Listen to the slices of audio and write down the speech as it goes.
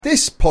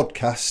This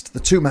podcast, The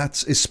Two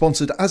Mats, is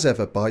sponsored as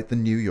ever by the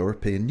New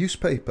European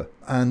newspaper.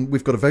 And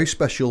we've got a very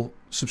special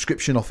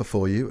subscription offer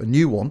for you, a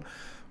new one,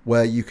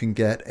 where you can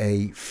get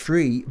a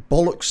free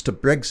Bollocks to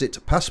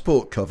Brexit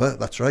passport cover.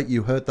 That's right,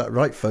 you heard that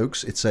right,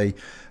 folks. It's a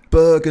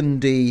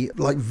burgundy,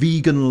 like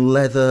vegan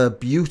leather,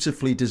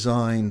 beautifully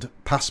designed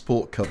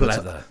passport cover.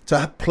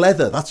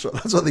 Pleather. That's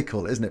what they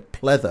call it, isn't it?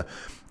 Pleather.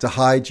 To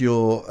hide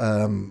your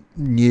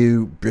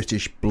new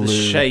British blue. The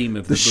shame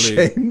of the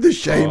blue. The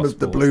shame of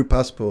the blue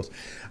passport.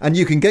 And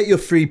you can get your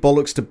free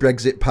Bollocks to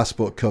Brexit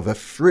passport cover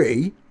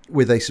free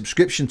with a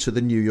subscription to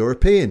the New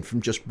European from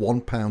just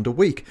 £1 a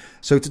week.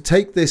 So to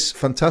take this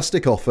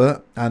fantastic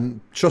offer,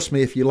 and trust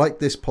me, if you like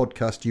this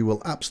podcast, you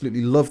will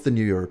absolutely love the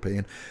New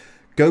European,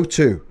 go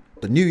to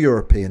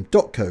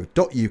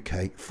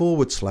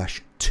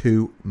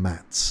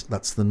theneweuropean.co.uk/2mats.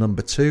 That's the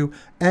number 2,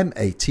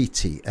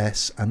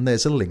 MATTS, and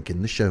there's a link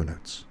in the show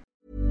notes.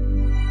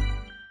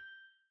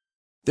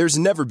 There's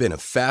never been a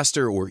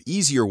faster or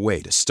easier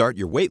way to start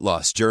your weight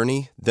loss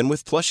journey than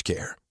with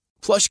PlushCare.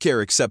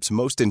 PlushCare accepts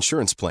most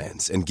insurance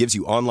plans and gives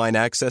you online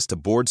access to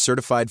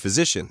board-certified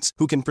physicians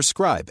who can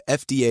prescribe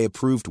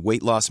FDA-approved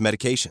weight loss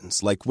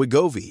medications like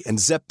Wegovy and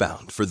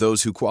Zepbound for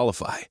those who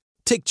qualify.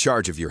 Take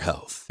charge of your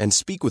health and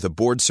speak with a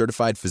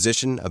board-certified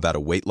physician about a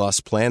weight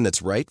loss plan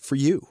that's right for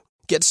you.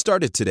 Get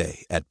started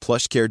today at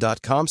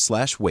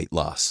plushcare.com/weight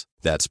loss.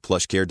 That's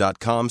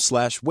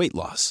plushcare.com/weight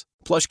loss.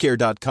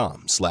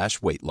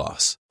 plushcare.com/weight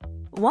loss.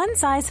 One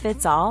size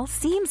fits all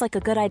seems like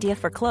a good idea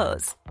for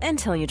clothes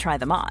until you try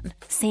them on.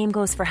 Same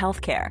goes for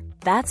healthcare.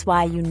 That's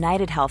why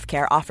United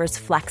Healthcare offers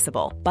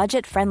flexible,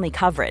 budget-friendly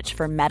coverage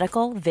for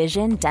medical,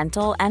 vision,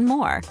 dental, and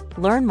more.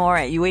 Learn more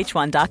at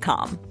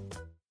uh1.com.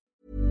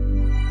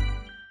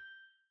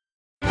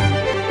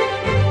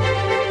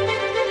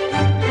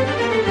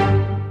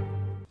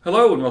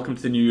 Hello and welcome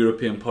to the New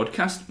European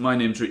podcast. My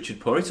name's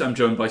Richard Porritt. I'm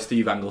joined by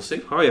Steve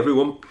Anglesey. Hi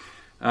everyone.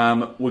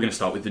 We're going to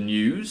start with the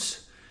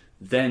news.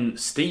 Then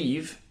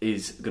Steve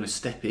is going to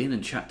step in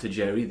and chat to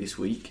Jerry this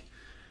week.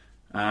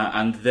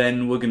 And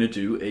then we're going to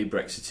do a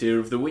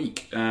Brexiteer of the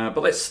week.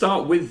 But let's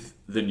start with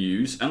the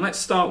news. And let's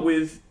start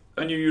with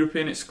a New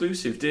European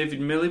exclusive. David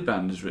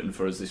Miliband has written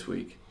for us this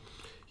week.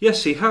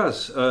 Yes, he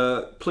has.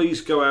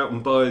 Please go out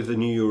and buy the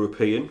New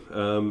European.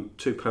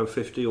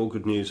 £2.50, all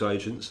good news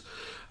agents.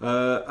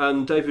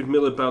 And David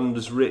Miliband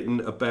has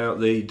written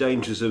about the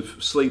dangers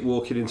of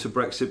sleepwalking into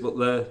Brexit, but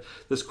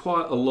there's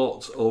quite a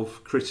lot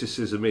of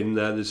criticism in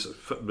there. There's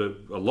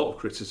a lot of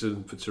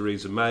criticism for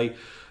Theresa May,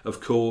 of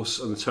course,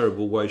 and the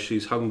terrible way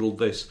she's handled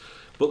this.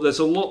 But there's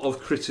a lot of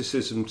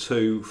criticism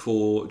too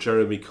for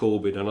Jeremy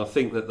Corbyn, and I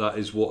think that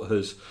is what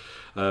has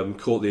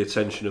caught the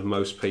attention of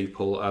most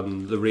people,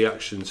 and the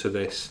reaction to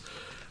this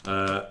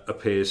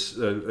appears,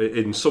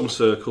 in some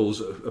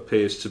circles,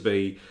 appears to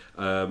be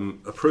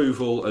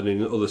approval, and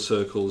in other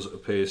circles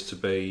appears to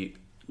be,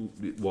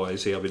 why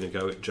is he having a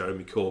go at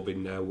Jeremy Corbyn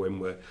now when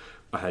we're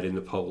ahead in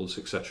the polls,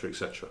 etc.,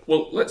 etc.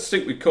 Well, let's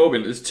stick with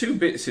Corbyn. There's two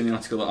bits in the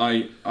article that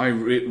I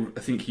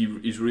think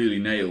he's really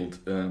nailed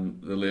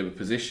the Labour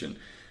position.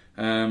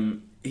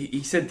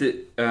 He said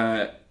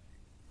that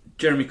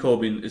Jeremy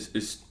Corbyn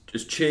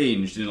has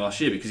changed in the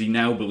last year because he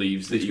now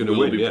believes that he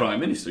will be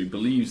Prime Minister. He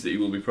believes that he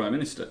will be Prime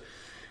Minister.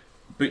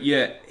 But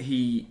yet,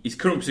 his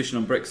current position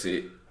on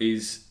Brexit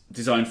is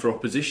designed for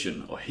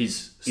opposition, or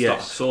his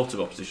sort of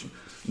opposition,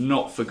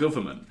 not for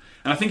government.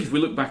 And I think if we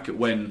look back at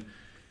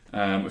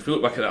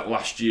that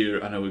last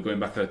year, I know we're going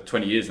back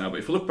 20 years now, but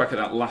if we look back at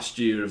that last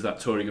year of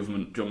that Tory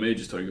government, John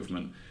Major's Tory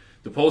government,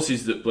 the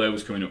policies that Blair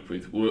was coming up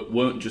with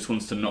weren't just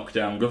ones to knock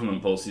down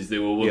government policies, they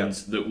were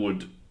ones that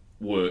would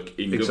work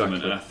in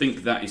government. And I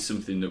think that is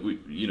something that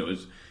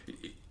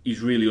he's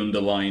really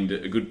underlined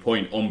a good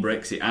point on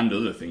Brexit and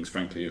other things,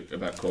 frankly,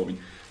 about Corbyn.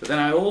 But then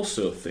I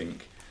also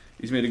think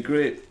he's made a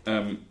great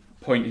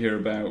point here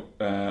about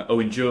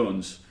Owen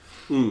Jones,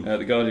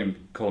 the Guardian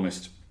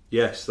columnist.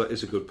 Yes, that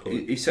is a good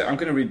point. He said, I'm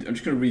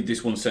just going to read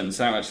this one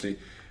sentence out, actually.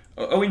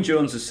 Owen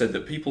Jones has said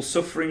that people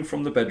suffering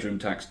from the bedroom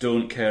tax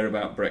don't care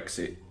about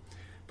Brexit,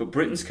 but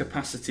Britain's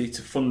capacity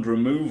to fund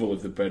removal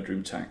of the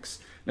bedroom tax,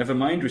 never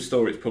mind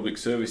restore its public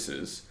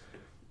services,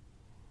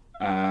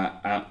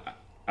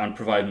 and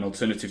provide an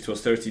alternative to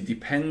austerity,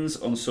 depends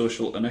on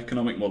social and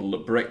economic model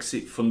that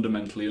Brexit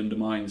fundamentally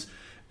undermines.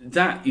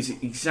 That is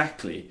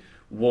exactly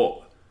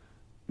what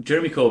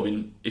Jeremy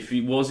Corbyn, if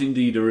he was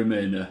indeed a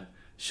Remainer,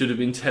 should have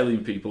been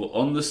telling people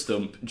on the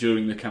stump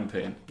during the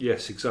campaign.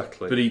 Yes,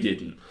 exactly. But he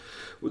didn't.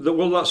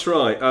 Well, that's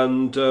right,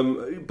 and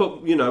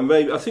but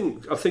maybe I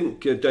think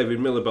David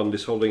Miliband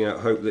is holding out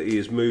hope that he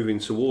is moving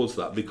towards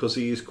that, because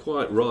he is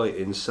quite right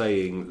in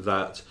saying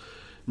that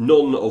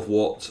none of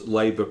what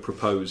Labour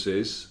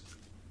proposes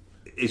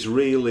is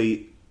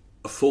really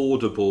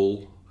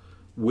affordable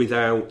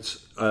without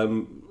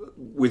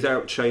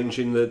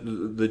changing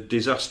the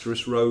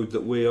disastrous road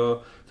that we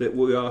are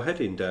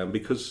heading down.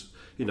 Because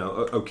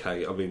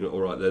okay, I mean, all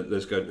right,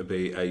 there's going to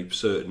be a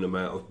certain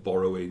amount of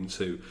borrowing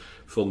to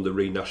fund the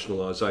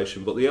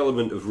renationalisation, but the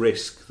element of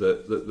risk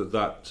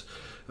that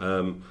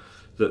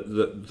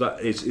that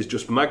is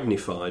just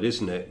magnified,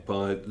 isn't it,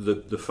 by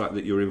the fact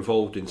that you're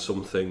involved in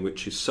something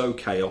which is so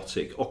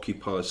chaotic,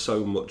 occupies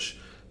so much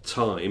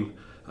time,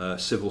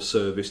 civil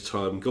service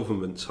time,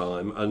 government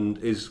time, and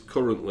is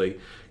currently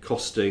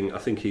costing, I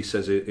think he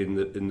says it in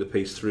the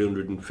piece,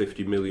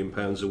 £350 million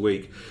a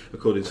week,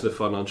 according to the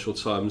Financial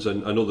Times,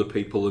 and other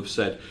people have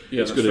said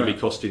it's going to be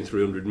costing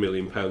 £300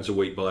 million a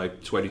week by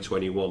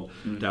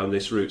 2021 down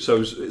this route.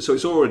 So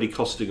it's already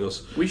costing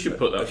us. We should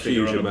put that a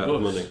huge on amount a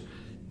of bus. money.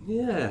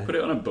 Yeah, put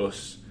it on a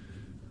bus,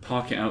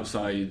 park it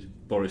outside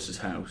Boris's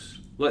house.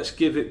 Let's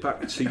give it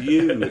back to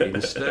you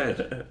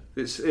instead.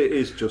 It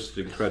is just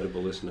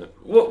incredible, isn't it?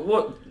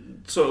 What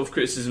sort of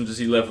criticism does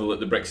he level at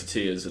the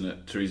Brexiteers and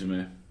at Theresa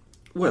May?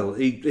 Well,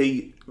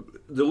 the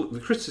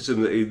main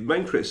criticism that he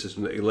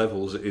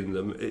levels in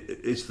them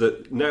is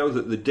that now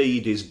that the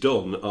deed is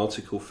done,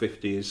 Article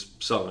 50 is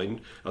signed.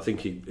 I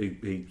think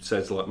he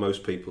says, like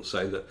most people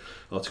say, that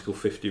Article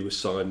 50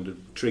 was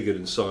triggered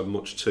and signed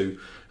much too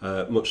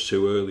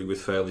early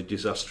with fairly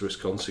disastrous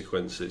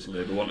consequences.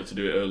 Labour wanted to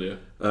do it earlier.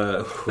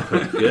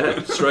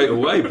 Yeah, straight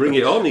away, bring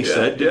it on, he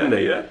said, didn't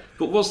he? Yeah.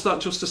 But was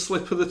that just a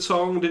slip of the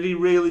tongue? Did he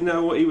really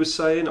know what he was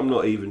saying? I'm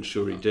not even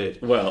sure he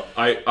did. Well,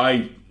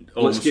 I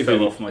almost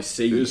fell off my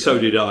seat. So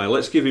did I.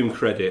 Let's give him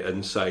credit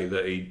and say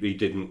that he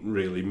didn't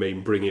really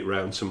mean bring it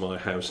round to my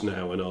house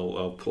now, and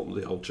I'll put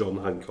the old John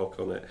Hancock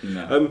on it.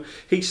 No.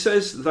 He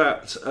says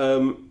that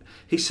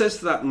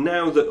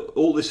now that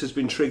all this has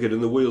been triggered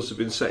and the wheels have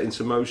been set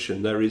into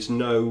motion, there is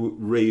no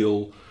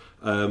real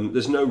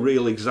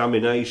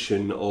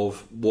examination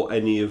of what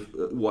any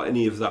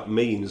of that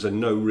means, and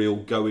no real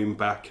going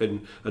back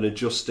and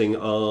adjusting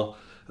our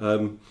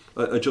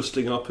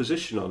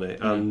position on it.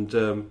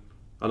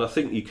 And I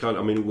think you can.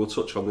 I mean, we'll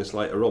touch on this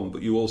later on,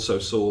 but you also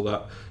saw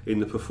that in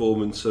the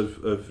performance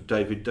of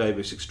David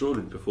Davis,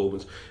 extraordinary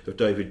performance of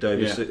David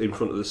Davis in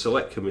front of the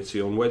Select Committee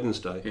on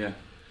Wednesday. Yeah.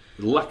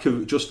 A lack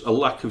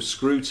of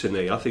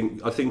scrutiny. I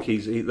think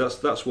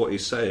that's what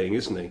he's saying,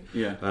 isn't he?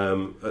 Yeah.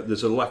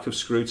 There's a lack of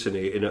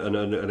scrutiny and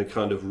a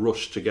kind of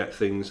rush to get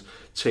things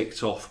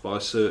ticked off by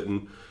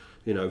certain,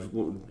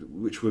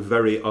 which were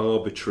very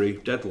arbitrary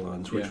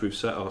deadlines which we've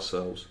set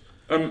ourselves.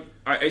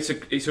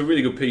 It's a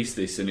really good piece,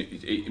 this, and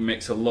it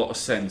makes a lot of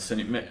sense.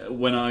 And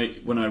when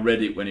I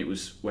read it when it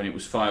was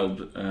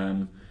filed,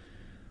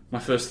 my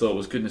first thought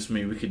was, goodness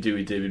me, we could do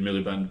with David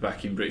Miliband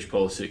back in British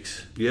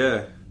politics.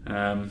 Yeah.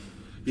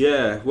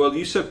 Yeah. Well,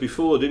 you said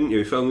before, didn't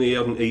you? If only he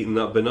hadn't eaten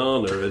that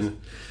banana and.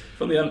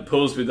 If only he hadn't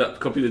posed with that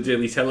copy of the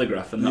Daily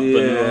Telegraph and that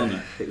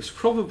banana. It was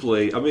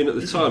probably. I mean, at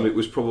the time, it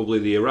was probably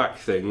the Iraq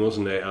thing,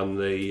 wasn't it? And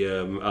the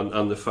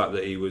and the fact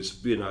that he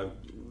was,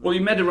 Well,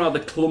 he made a rather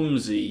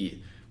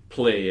clumsy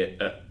play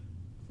at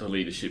the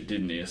leadership,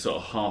 didn't he? A sort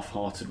of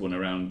half-hearted one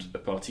around a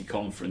party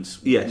conference.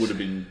 Yes. Would have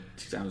been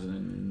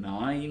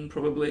 2009,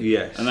 probably.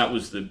 Yes. And that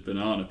was the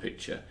banana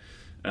picture.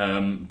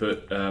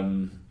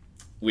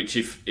 Which,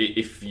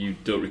 if you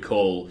don't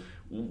recall,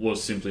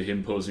 was simply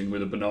him posing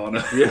with a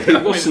banana. Yeah,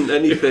 it wasn't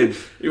anything.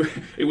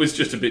 It was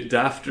just a bit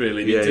daft,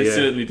 really. It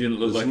certainly didn't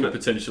look like a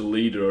potential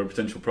leader or a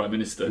potential Prime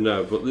Minister.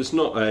 No, but there's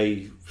not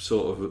a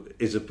sort of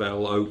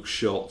Isabel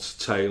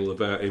Oakeshott tale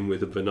about him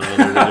with a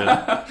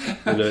banana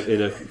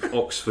in a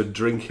Oxford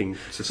drinking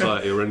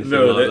society or anything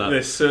like that. No,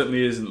 there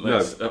certainly isn't.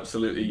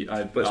 Absolutely.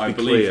 I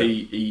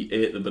believe he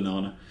ate the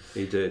banana.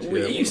 He did.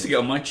 He used to get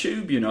on my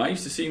tube, I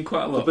used to see him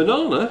quite a lot. The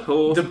banana?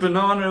 Or the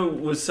banana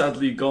was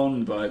sadly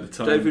gone by the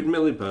time. David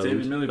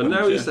Miliband. And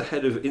now he's the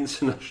head of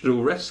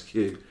International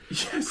Rescue.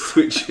 Yes.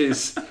 Which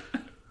is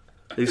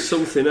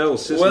something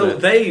else, isn't it? Well,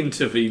 they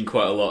intervene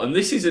quite a lot, and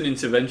this is an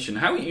intervention.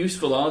 How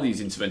useful are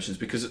these interventions?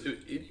 Because,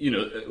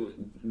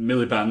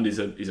 Miliband is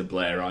a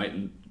Blairite,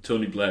 and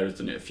Tony Blair has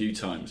done it a few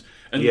times.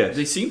 And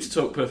they seem to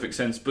talk perfect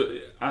sense, but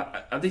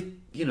are they,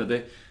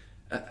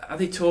 are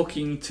they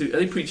preaching to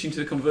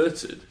the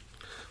converted?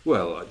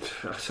 Well,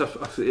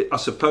 I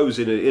suppose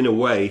in a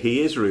way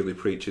he is really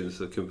preaching to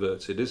the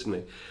converted, isn't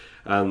he?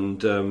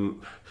 And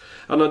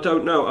I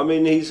don't know. I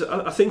mean,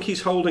 I think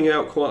he's holding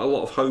out quite a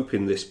lot of hope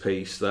in this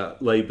piece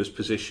that Labour's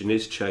position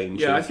is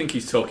changing. Yeah, I think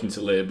he's talking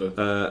to Labour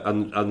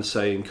and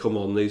saying, "Come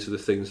on, these are the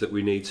things that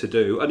we need to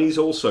do." And he's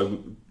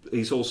also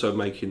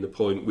making the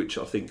point, which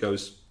I think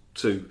goes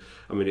to.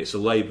 I mean, it's a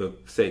Labour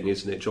thing,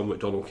 isn't it? John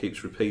McDonnell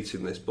keeps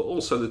repeating this, but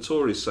also the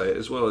Tories say it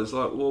as well. It's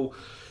like, well,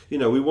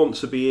 we want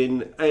to be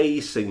in a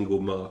single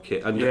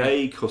market and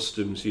a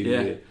customs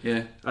union.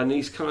 Yeah. And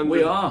he's kind of.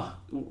 We are.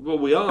 Well,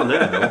 we are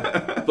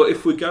now. But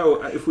if we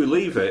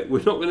leave it, we're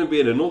not going to be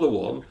in another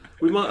one.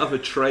 We might have a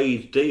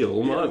trade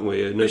deal, mightn't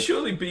we? But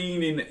surely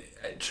being in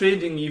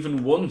trading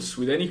even once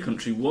with any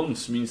country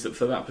once means that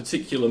for that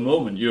particular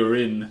moment you're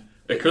in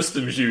a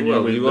customs union.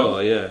 Well, you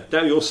are, yeah.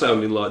 Now you're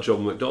sounding like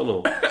John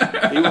McDonnell.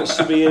 He wants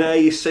to be in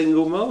a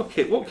single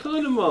market. What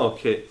kind of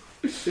market?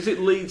 Is it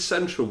Leeds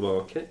Central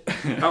Market?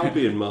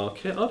 Albion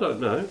Market? I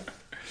don't know.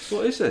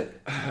 What is it?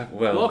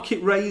 Well,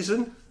 Market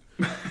Raisin?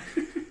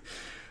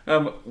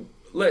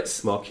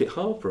 let's Market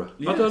Harborough.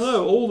 I Yes. don't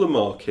know, all the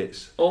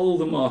markets. all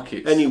the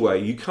markets.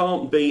 Anyway, you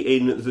can't be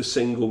in the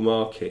single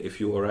market if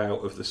you are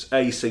out of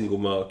a single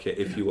market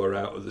if you are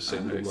out of the I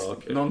single know, it's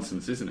market.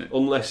 nonsense, isn't it?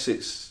 Unless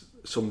it's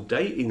some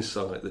dating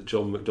site that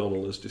John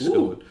McDonnell has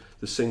discovered. Ooh.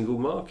 The single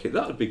market.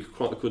 That would be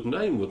quite a good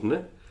name, wouldn't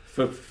it?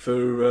 For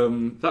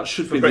That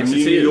should for be the new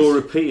Brexiteers.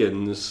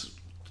 Europeans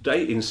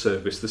dating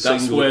service.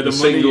 That's where the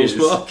money singles is.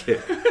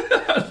 market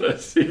the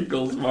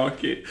singles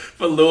market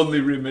for lonely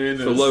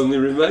remainers. for lonely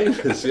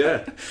remainers.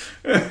 Yeah,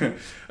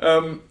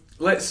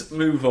 Let's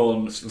move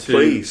on.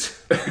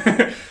 please.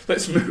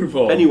 Let's move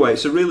on. Anyway,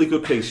 it's a really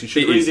good piece. You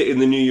should It read is. it in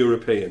the New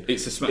European.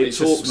 It's a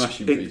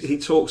smashing piece. He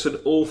talks an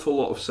awful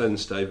lot of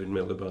sense, David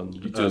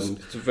Miliband. He does. And,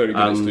 It's a very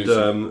good and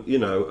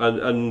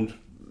exclusive. and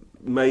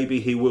maybe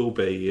he will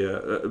be.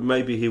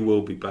 Maybe he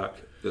will be back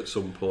at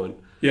some point.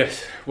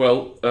 Yes.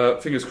 Well,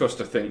 fingers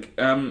crossed. I think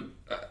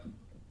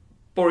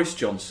Boris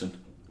Johnson.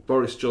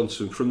 Boris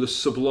Johnson, from the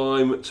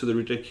sublime to the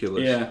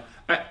ridiculous. Yeah.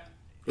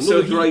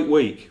 Another great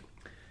week.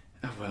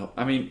 Well,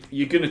 I mean,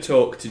 you're going to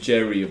talk to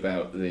Jerry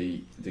about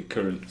the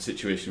current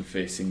situation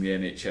facing the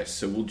NHS,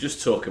 so we'll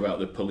just talk about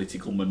the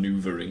political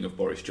manoeuvring of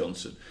Boris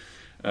Johnson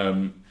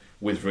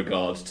with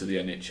regards to the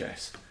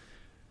NHS.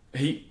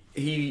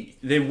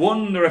 They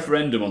won the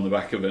referendum on the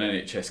back of an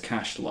NHS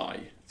cash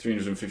lie,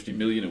 350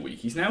 million a week.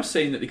 He's now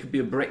saying that there could be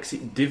a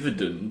Brexit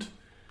dividend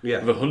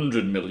of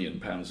 100 million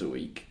pounds a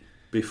week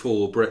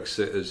Before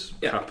Brexit has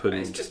happened.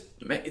 He's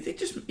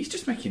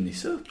just making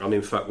this up. And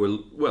in fact, we're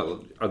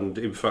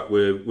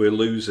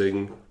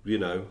losing. You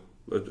know,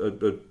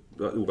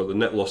 the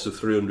net loss of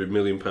 £300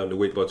 million a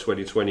week by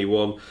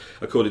 2021,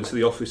 according to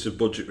the Office of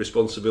Budget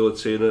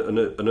Responsibility, and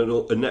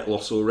a net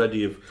loss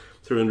already of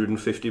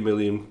 £350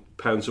 million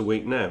a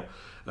week now.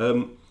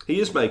 He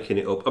is making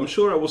it up. I'm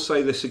sure I will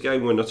say this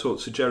again when I talk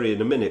to Jerry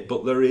in a minute,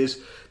 but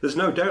there's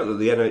no doubt that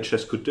the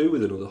NHS could do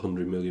with another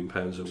 £100 million a week.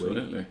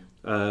 Absolutely.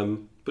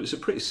 But it's a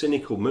pretty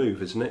cynical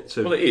move, isn't it?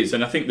 Well, it is,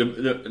 and I think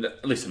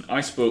listen.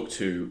 I spoke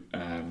to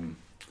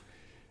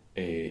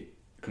a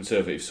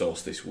Conservative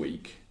source this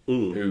week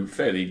who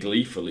fairly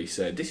gleefully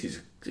said this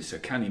is a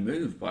canny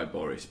move by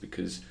Boris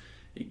because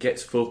it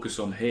gets focus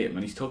on him,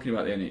 and he's talking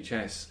about the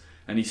NHS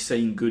and he's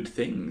saying good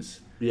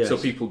things. Yes. So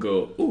people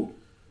go, "Oh,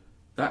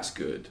 that's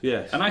good."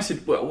 Yes. And I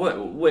said, "Well,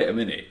 wait a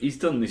minute. He's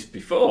done this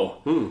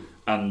before,"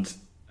 and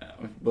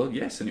well,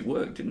 yes, and it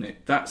worked, didn't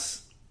it?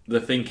 That's the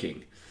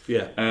thinking.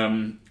 Yeah.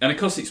 And of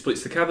course it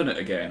splits the cabinet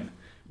again.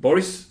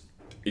 Boris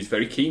is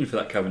very keen for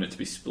that cabinet to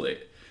be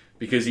split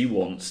because he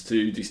wants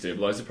to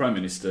destabilise the Prime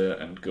Minister,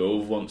 and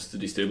Gove wants to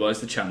destabilise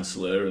the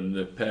Chancellor, and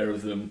the pair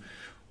of them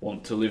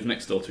want to live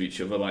next door to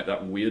each other like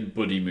that weird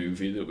buddy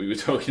movie that we were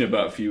talking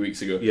about a few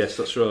weeks ago. Yes,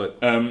 that's right.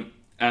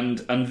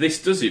 And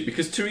this does it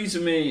because Theresa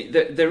May,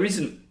 there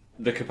isn't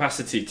the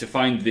capacity to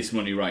find this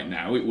money right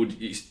now.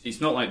 It's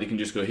not like they can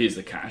just go, here's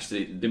the cash.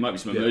 There might be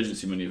some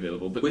emergency money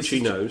available, but Which he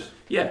knows.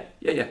 Yeah,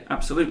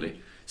 absolutely.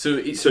 So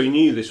he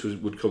knew this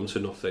would come to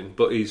nothing,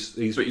 but he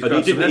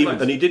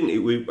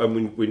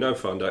now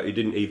found out he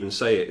didn't even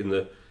say it in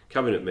the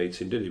cabinet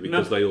meeting, did he?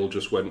 Because they all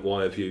just went,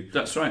 "Why have you?"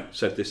 That's right.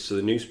 Said this to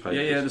the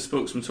newspapers. Yeah. The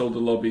spokesman told the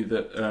lobby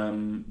that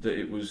that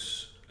it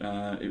was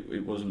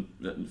it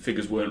wasn't, that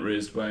figures weren't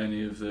raised by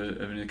any of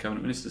the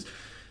cabinet ministers.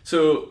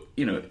 So,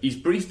 he's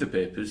briefed the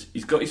papers,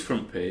 he's got his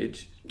front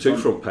page. Two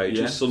front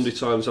pages, Sunday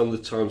Times and the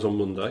Times on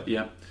Monday.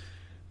 Yeah.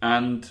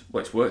 And,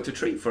 it's worked a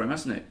treat for him,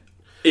 hasn't it?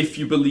 If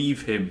you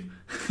believe him.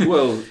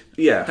 Well,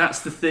 yeah. That's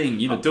the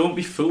thing, don't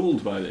be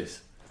fooled by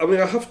this. I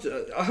mean, I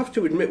have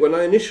to admit, when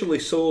I initially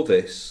saw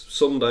this,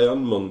 Sunday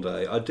and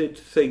Monday, I did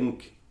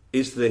think,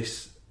 is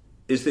this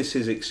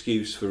his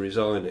excuse for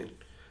resigning?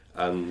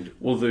 And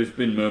well, there's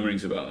been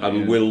murmurings about that.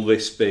 And will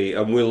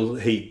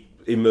he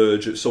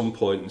emerge at some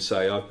point and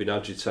say, I've been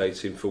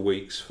agitating for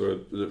weeks for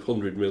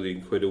 £100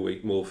 million a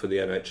week more for the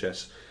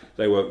NHS,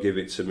 they won't give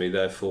it to me,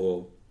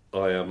 therefore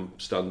I am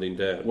standing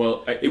down.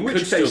 Well, it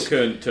could still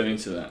turn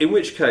into that. In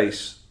which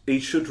case, he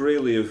should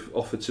really have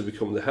offered to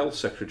become the health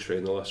secretary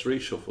in the last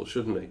reshuffle,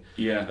 shouldn't he?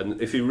 Yeah.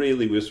 And if he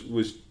really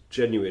was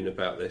genuine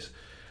about this.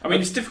 I mean,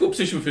 it's a difficult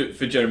position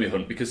for Jeremy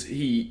Hunt because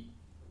he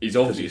is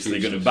obviously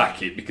going to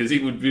back it, because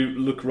it would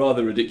look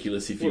rather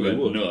ridiculous if he went,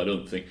 no, I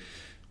don't think.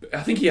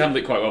 I think he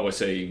handled it quite well by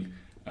saying,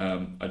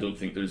 I don't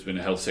think there's been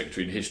a health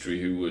secretary in history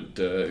who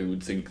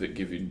would think that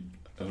giving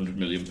 £100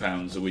 million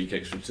a week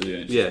extra to the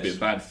NHS would be a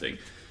bad thing.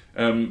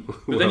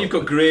 But then you've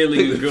got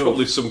Grayling and Gove.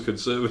 Probably some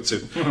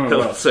conservative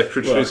health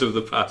secretaries of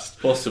the past,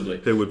 possibly,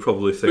 who would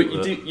probably think.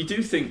 But you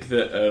do think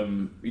that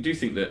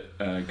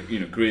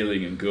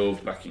Grayling and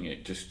Gove backing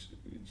it just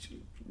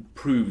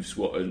proves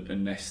what a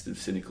nest of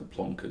cynical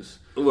plonkers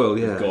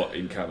we've got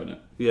in cabinet.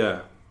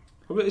 Yeah.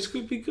 I mean, it's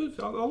going to be good.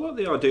 I like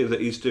the idea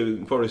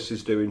that Boris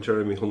is doing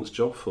Jeremy Hunt's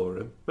job for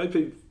him.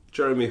 Maybe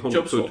Jeremy Hunt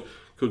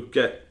could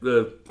get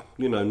the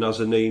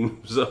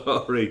Nazanin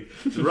Zahawi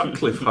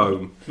Ratcliffe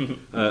home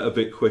a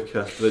bit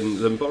quicker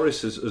than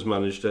Boris has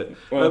managed it.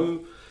 Well,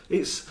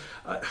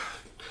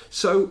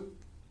 so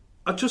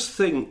I just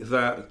think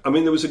that, I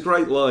mean, there was a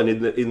great line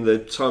in the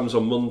Times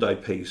on Monday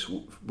piece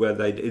where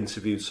they'd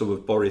interviewed some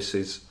of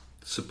Boris's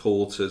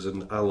supporters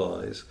and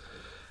allies.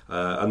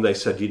 And they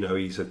said,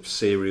 he's a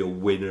serial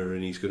winner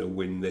and he's going to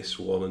win this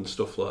one and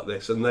stuff like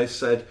this. And they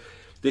said,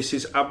 this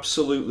is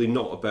absolutely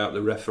not about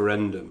the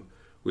referendum,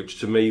 which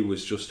to me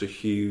was just a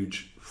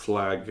huge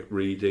flag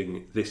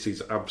reading. This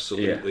is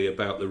absolutely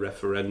about the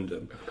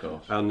referendum. Of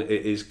course. And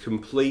it is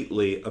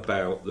completely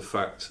about the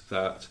fact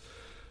that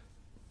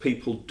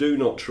people do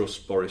not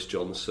trust Boris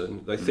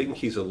Johnson. They think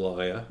he's a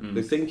liar.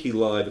 They think he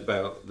lied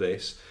about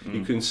this.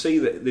 You can see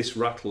that this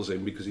rattles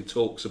him because he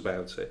talks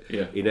about it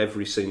in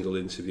every single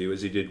interview,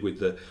 as he did with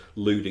the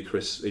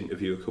ludicrous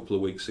interview a couple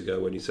of weeks ago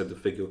when he said the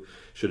figure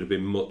should have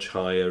been much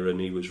higher and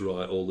he was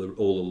right all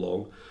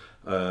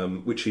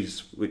along, which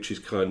he's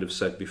kind of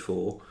said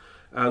before.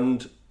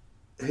 And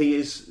he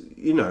is,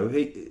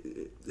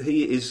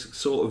 he is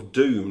sort of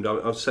doomed.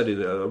 I've said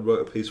it. I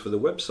wrote a piece for the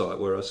website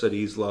where I said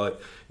he's like,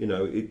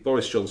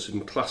 Boris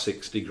Johnson,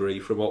 classics degree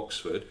from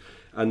Oxford,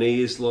 and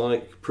he is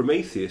like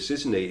Prometheus,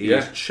 isn't he? He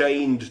is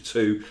chained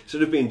to,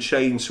 instead of being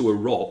chained to a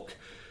rock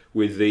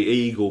with the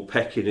eagle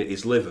pecking at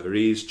his liver,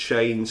 he is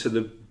chained to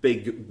the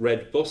big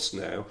red bus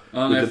now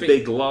with the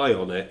big lie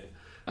on it.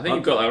 I think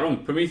you've got that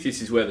wrong.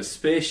 Prometheus is where the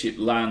spaceship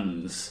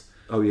lands.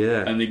 Oh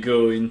yeah, and they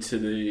go into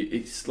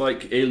it's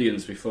like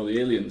Aliens before the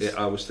Aliens. Yeah,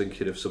 I was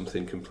thinking of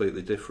something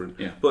completely different.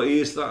 Yeah, but he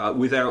is that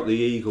without the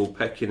eagle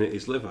pecking at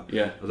his liver.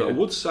 Yeah, I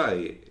would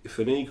say if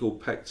an eagle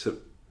pecked at,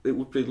 it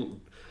would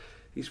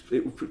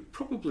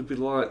probably be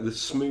like the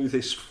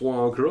smoothest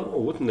foie gras,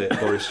 wouldn't it?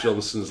 Boris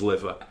Johnson's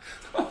liver,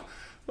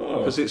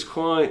 because it's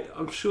quite.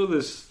 I'm sure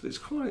it's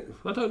quite.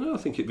 I don't know. I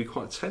think it'd be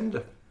quite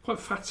tender,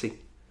 quite fatty.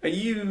 Are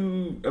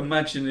you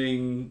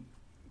imagining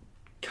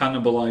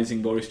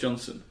cannibalising Boris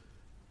Johnson?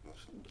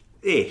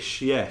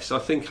 Ish, yes. I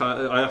think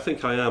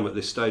I am at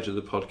this stage of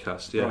the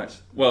podcast. Yes.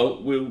 Right.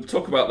 Well, we'll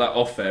talk about that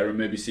off air and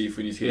maybe see if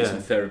we need to get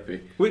some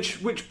therapy. Which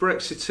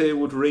Brexiteer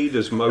would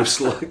readers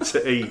most like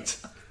to eat?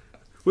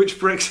 Which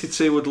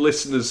Brexiteer would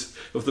listeners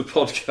of the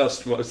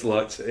podcast most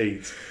like to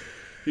eat?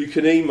 You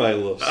can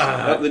email us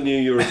at the New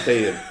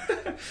European.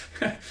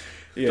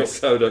 Yes.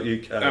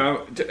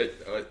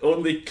 .co.uk.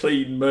 Only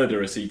clean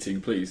murderous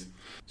eating, please.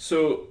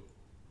 So,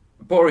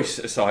 Boris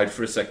aside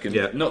for a second,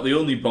 not the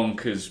only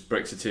bonkers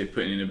Brexiteer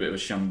putting in a bit of a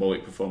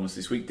shambolic performance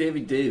this week.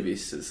 David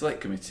Davis at the Select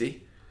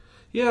Committee.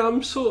 Yeah,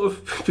 I'm sort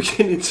of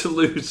beginning to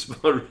lose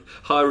my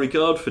high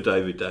regard for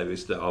David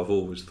Davis. Now, I've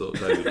always thought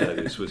David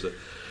Davis was a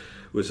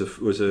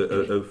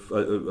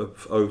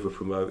over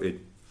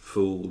promoted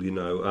fool,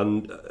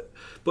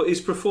 but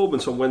his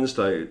performance on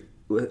Wednesday,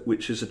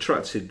 which has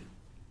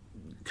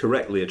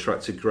correctly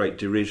attracted great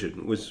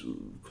derision, was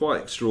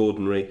quite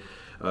extraordinary.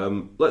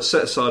 Let's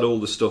set aside all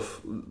the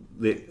stuff,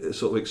 the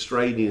sort of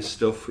extraneous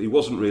stuff. He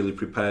wasn't really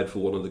prepared for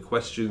one of the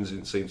questions. He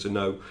didn't seem to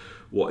know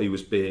what he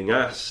was being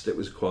asked. It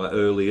was quite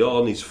early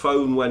on. His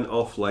phone went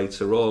off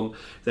later on.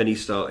 Then he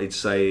started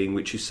saying,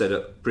 which he said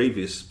at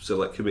previous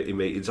Select Committee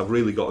meetings, I've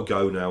really got to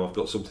go now. I've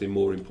got something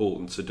more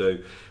important to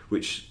do,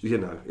 which,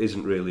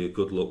 isn't really a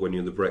good look when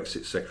you're the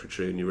Brexit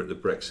Secretary and you're at the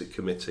Brexit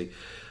Committee.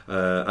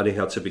 And he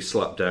had to be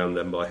slapped down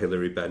then by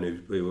Hilary Benn,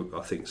 who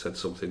I think said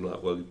something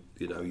like, well,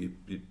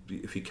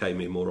 if you came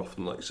here more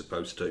often like you're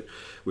supposed to,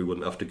 we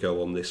wouldn't have to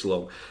go on this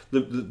long.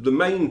 The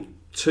main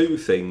two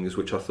things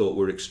which I thought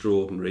were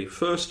extraordinary.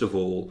 First of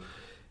all,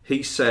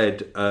 he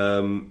said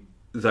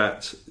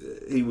that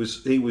he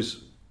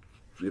was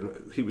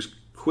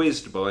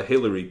quizzed by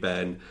Hilary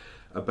Benn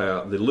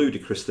about the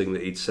ludicrous thing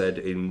that he'd said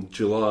in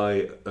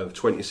July of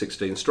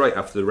 2016, straight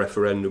after the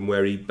referendum,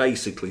 where he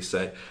basically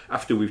said,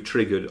 after we've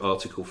triggered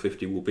Article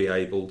 50, we'll be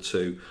able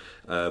to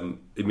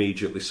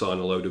immediately sign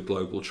a load of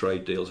global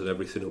trade deals and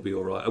everything will be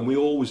all right. And we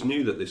always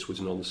knew that this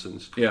was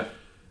nonsense. Yeah.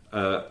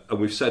 And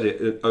we've said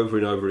it over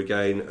and over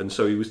again. And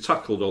so he was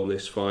tackled on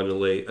this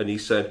finally. And he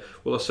said,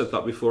 well, I said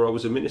that before I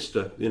was a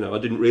minister. I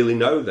didn't really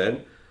know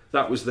then.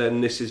 That was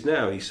then, this is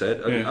now, he said.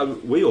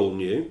 And we all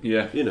knew,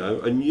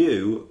 and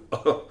you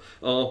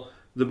are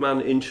the man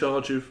in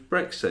charge of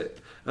Brexit.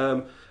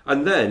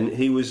 And then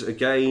he was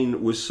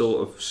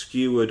sort of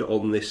skewered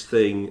on this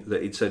thing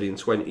that he'd said in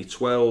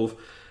 2012,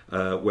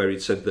 where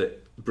he'd said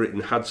that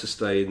Britain had to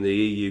stay in the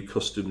EU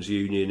customs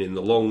union in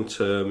the long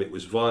term. It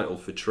was vital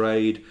for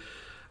trade.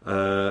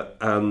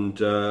 And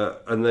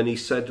then he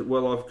said,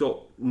 well, I've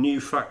got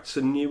new facts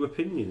and new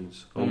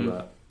opinions on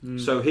that.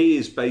 So he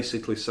is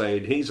basically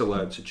saying he's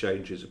allowed to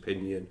change his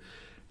opinion.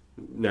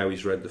 Now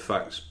he's read the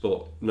facts,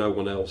 but no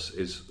one else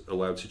is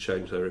allowed to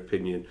change their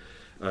opinion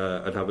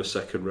and have a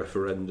second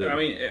referendum. I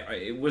mean,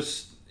 it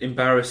was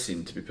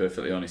embarrassing, to be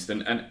perfectly honest.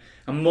 And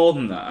more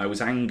than that, I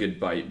was angered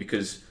by it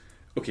because,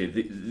 okay,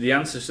 the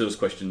answers to those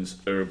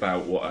questions are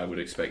about what I would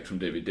expect from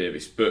David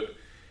Davis, but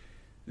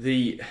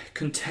the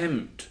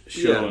contempt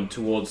shown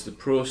towards the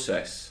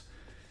process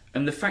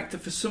and the fact that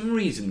for some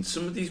reason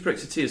some of these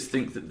Brexiteers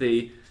think that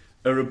they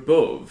are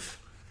above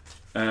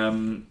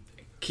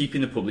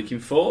keeping the public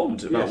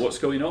informed about what's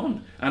going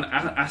on and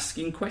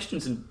asking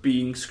questions and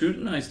being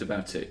scrutinised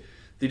about it.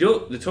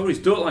 The Tories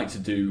don't like to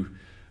do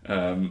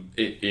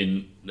it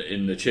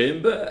in the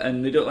chamber,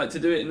 and they don't like to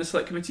do it in the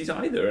select committees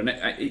either. And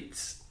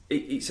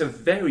it's a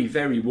very,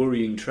 very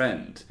worrying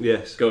trend.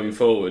 Yes. Going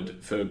forward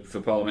for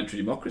parliamentary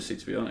democracy,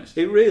 to be honest.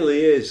 It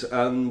really is,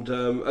 and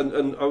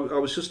I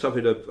was just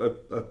having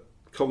a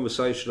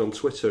conversation on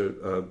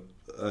Twitter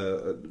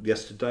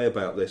yesterday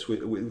about this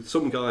with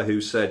some guy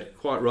who said,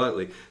 quite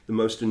rightly, the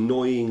most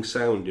annoying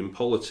sound in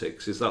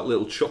politics is that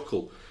little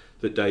chuckle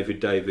that David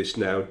Davis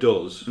now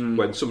does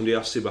when somebody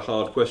asks him a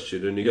hard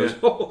question, and he goes,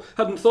 "Oh,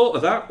 hadn't thought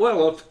of that.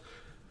 Well,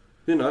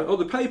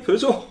 the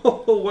papers.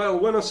 Oh, well,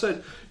 when I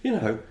said,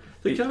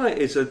 the guy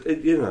is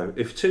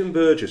if Tim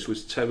Burgess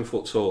was 10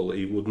 foot tall,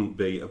 he wouldn't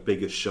be a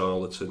bigger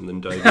charlatan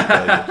than David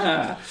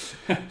Davis."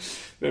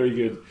 Very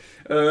good.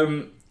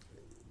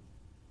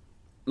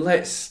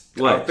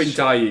 I've been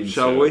dying.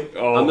 Shall we?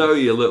 Oh, I know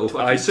your little.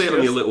 I can see it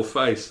on your little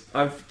face.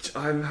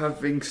 I'm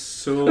having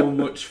so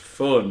much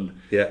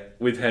fun. Yeah.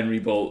 With Henry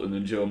Bolton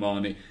and Joe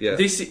Marnie. Yeah.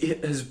 This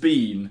has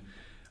been.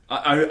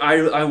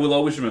 I will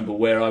always remember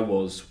where I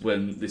was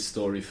when this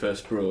story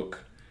first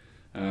broke.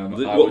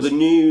 The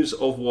news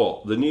of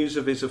what? The news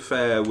of his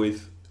affair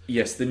with.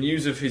 Yes, the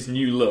news of his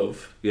new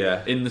love.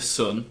 Yeah. In the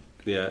Sun.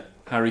 Yeah.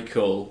 Harry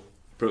Cole.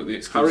 Broke the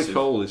exclusive. Harry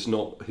Cole is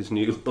not his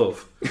new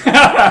love.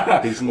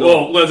 He's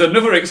not. Well, there's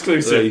another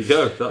exclusive. There you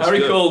go. That's Harry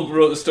good. Cole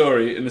wrote the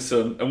story in the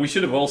Sun, and we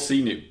should have all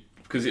seen it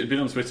because it had been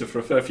on Twitter for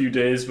a fair few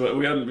days, but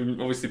we hadn't been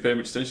obviously paying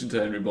much attention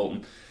to Henry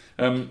Bolton.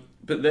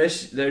 But there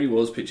he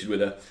was, pictured with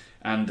her,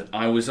 and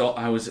I was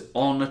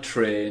on a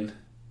train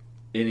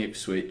in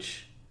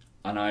Ipswich,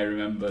 and I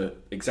remember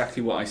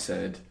exactly what I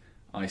said.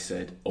 I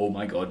said, "Oh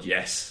my God,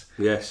 yes,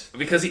 yes,"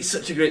 because it's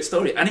such a great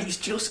story, and it's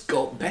just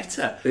got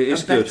better. It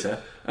is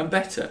better and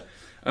better.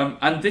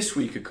 And this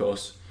week, of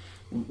course,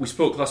 we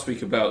spoke last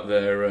week about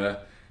their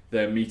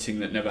meeting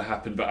that never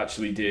happened but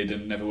actually did,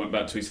 and never went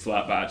back to his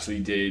flat but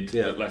actually did.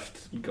 Yeah. That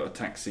left, got a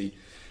taxi,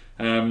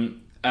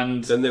 and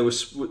then there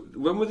was.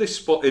 When were they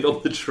spotted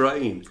on the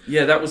train?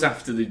 Yeah, that was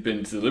after they'd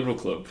been to the Liberal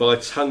Club.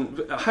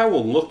 How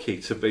unlucky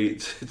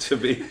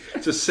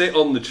to sit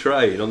on the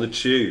train on the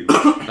tube,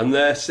 and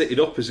there sitting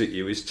opposite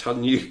you is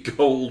Tanya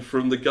Gold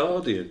from the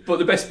Guardian. But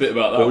the best bit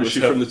about that was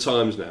she from the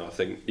Times now, I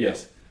think.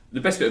 Yes. The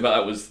best bit about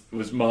that was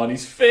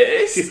Marnie's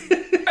face.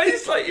 And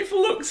it's like, if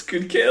looks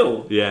could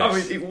kill. Yes. I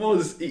mean,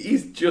 it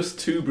is just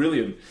too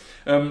brilliant.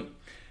 And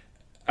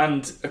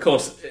of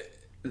course,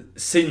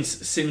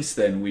 since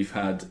then we've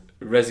had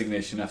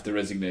resignation after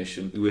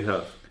resignation. We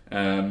have.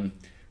 I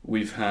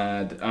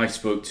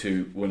spoke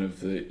to one of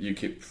the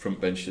UKIP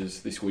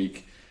frontbenchers this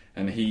week,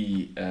 and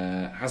he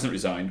hasn't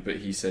resigned, but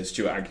he said,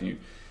 Stuart Agnew,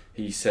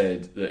 he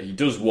said that he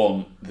does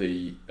want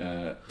him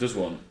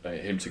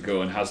to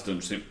go, and has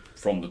done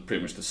from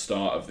pretty much the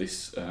start of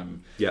this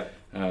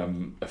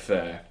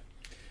affair,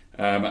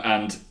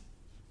 and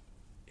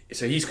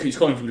so he's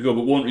calling for him to go,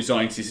 but won't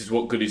resign. He says,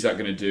 "What good is that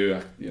going to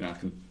do?"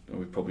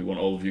 We probably want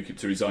all of UKIP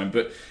to resign,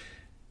 but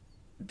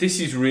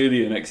this is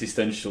really an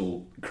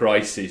existential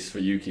crisis for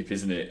UKIP,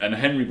 isn't it? And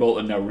Henry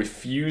Bolton now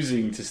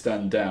refusing to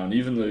stand down,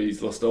 even though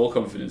he's lost all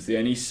confidence. The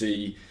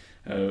NEC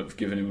have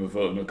given him a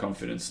vote of no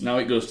confidence. Now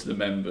it goes to the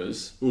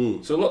members.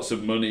 So lots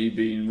of money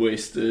being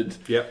wasted.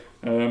 Yeah.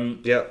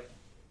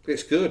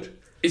 It's good.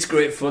 It's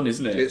great fun,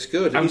 isn't it? It's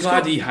good. I'm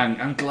glad he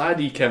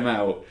came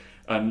out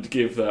and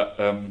gave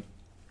that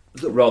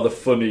rather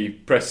funny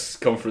press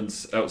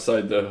conference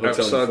outside the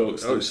hotel in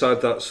Folkestone.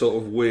 Outside that sort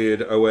of weird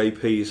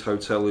OAP's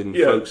hotel in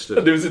Folkestone.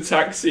 And there was a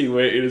taxi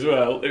waiting as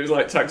well. It was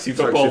like taxi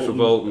for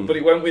Bolton. But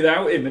it went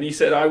without him, and he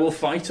said, "I will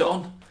fight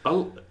on."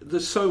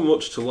 There's so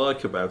much to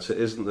like about it,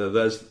 isn't there?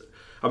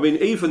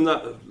 Even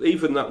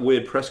that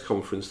weird press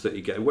conference that he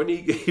gave when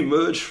he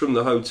emerged from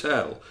the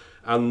hotel,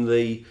 and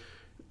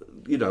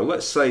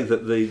let's say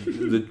that the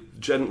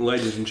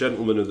ladies and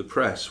gentlemen of the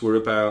press were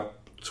about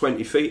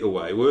 20 feet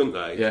away, weren't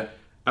they? Yeah.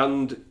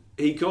 And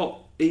he got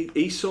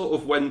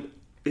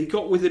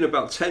within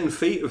about 10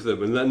 feet of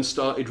them, and then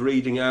started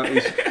reading out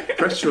his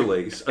press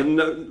release, and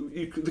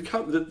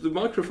the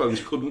microphones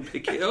couldn't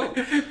pick it up,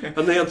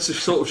 and they had to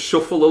sort of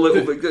shuffle a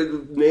little bit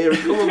nearer,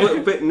 come a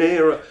little bit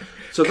nearer.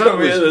 So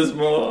there's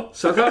more.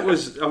 So that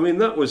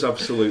was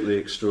absolutely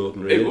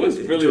extraordinary. It was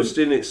brilliant, just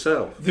in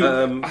itself.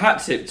 A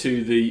hat tip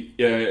to the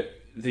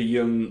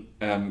young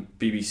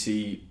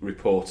BBC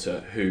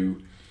reporter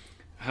who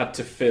had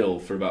to fill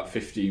for about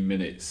 15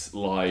 minutes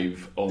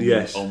live on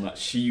that.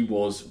 She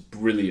was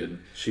brilliant.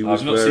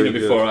 I've not seen her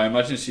before. Good. I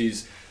imagine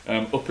she's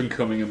up and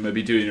coming and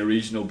maybe doing a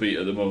regional beat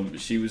at the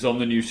moment. She was on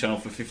the news channel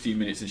for 15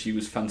 minutes and she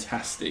was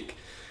fantastic.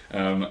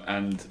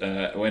 And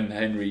when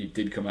Henry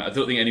did come out, I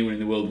don't think anyone in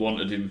the world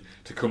wanted him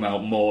to come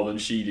out more than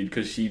she did,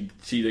 because she'd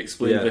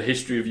explained the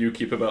history of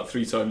UKIP about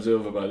 3 times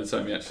over by the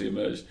time he actually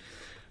emerged.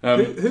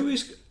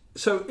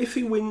 So if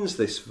he wins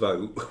this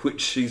vote, which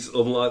she's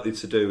unlikely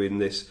to do in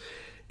this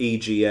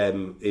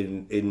EGM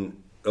in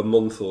a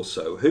month or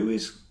so,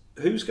 who's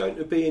going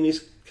to be in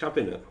his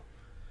cabinet?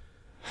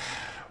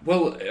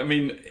 Well, I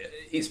mean,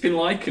 it's been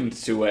likened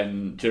to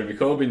when Jeremy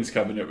Corbyn's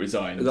cabinet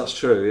resigned. That's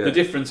true, yeah. The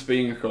difference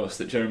being, of course,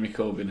 that Jeremy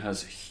Corbyn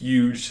has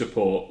huge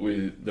support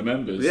with the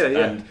members. Yeah.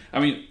 And, I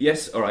mean,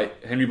 yes, all right,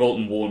 Henry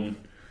Bolton won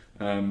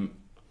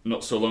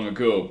not so long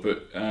ago,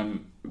 but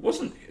it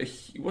wasn't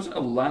a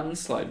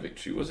landslide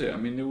victory, was it? I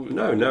mean,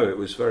 no, it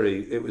was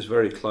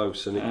very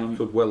close, and it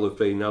could well have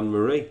been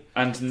Anne-Marie.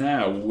 And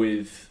now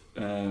with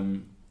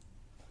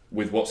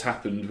what's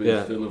happened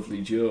with the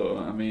lovely Joe,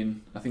 I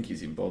mean, I think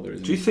he's in bother,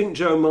 isn't he? Do you think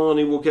Joe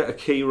Marnie will get a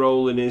key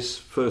role in his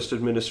first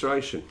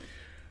administration?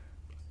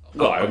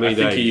 Well, I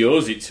think he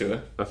owes it to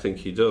her. I think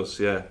he does,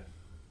 yeah.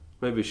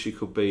 Maybe she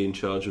could be in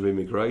charge of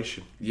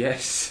immigration.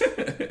 Yes.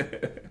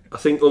 I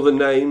think other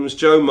names,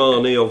 Joe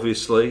Marnie,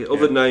 obviously.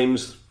 Other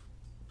names,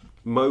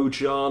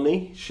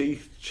 Mojani,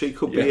 she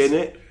could be in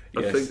it.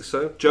 I think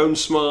so. Joan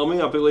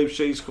Smarmy, I believe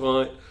she's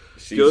quite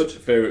good.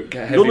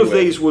 None of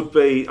these would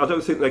be. I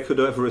don't think they could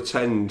ever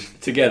attend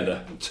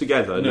together.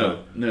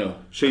 No.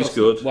 She's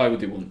good. Why would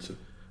they want to?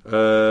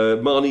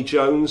 Marnie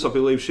Jones, I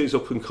believe she's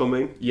up and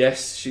coming.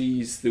 Yes,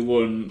 she's the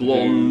one.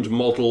 Blonde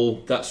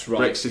model. That's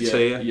right.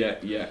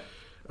 Brexiteer. Yeah.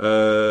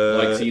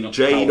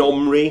 Jane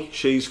Omri,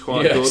 she's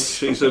quite good.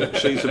 She's a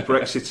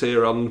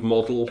Brexiteer and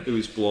model who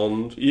is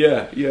blonde.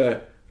 Yeah.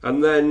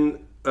 And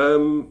then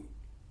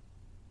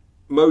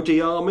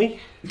Modi Army,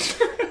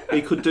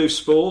 he could do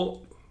sport.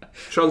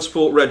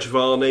 Transport Reg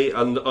Varney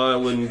and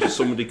Ireland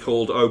somebody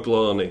called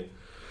O'Blarney.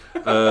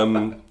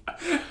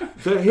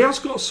 He has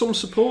got some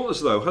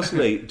supporters though,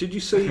 hasn't he? Did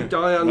you see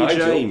Diane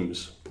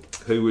James?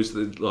 Who was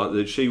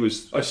she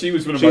was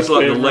one of my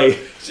favourite.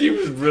 She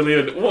was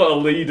brilliant. What a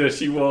leader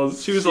she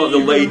was. She was like the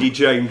Lady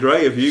Jane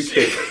Grey of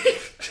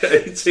UKIP.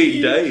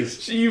 18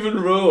 days. She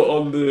even wrote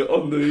on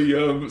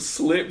the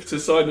slip to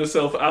sign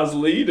herself as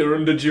leader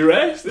under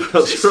duress.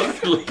 That's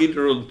right,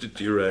 leader under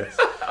duress.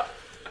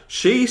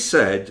 She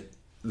said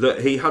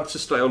that he had to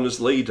stay on as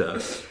leader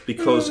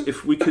because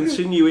if we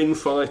continue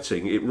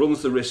infighting, it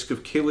runs the risk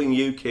of killing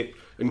UKIP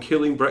and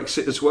killing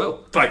Brexit as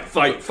well. Fight.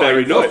 Fair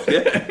enough,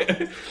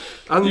 yeah.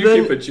 And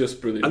UKIP are just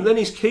brilliant. And then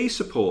his key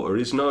supporter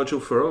is Nigel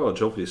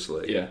Farage,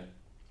 obviously. Yeah.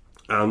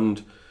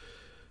 And,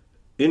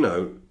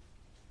 Nigel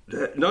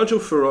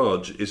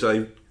Farage is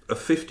a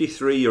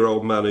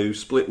 53-year-old man who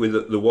split with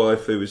the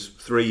wife who was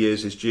 3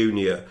 years his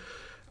junior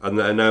and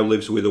now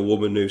lives with a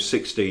woman who's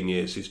 16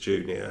 years his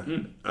junior.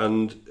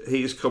 And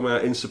he has come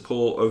out in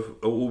support of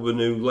a woman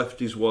who left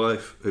his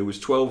wife who was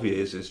 12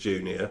 years his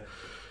junior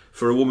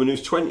for a woman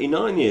who's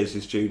 29 years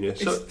his junior.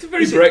 So it's a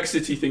very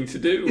Brexity thing to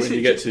do when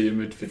you get to your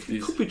mid-50s.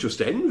 It could be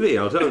just envy,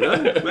 I don't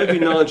know. Maybe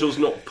Nigel's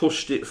not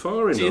pushed it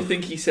far enough. Do you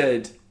think he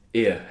said,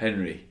 "Here,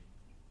 Henry,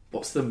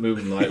 what's the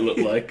moonlight look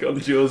like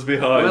on Joe's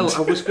behind?" Well, I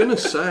was going to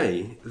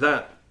say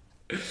that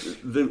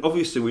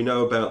obviously we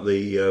know about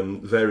the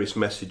various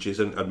messages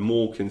and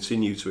more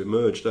continue to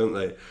emerge, don't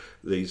they?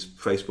 These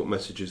Facebook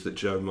messages that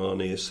Joe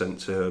Marnie has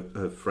sent to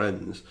her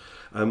friends.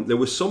 There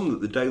were some that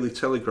the Daily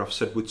Telegraph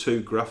said were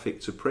too graphic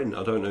to print.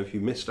 I don't know if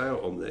you missed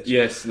out on this.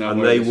 Yes, no.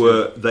 And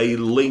they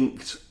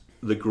linked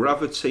the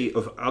gravity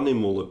of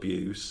animal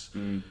abuse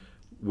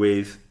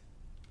with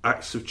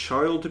acts of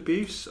child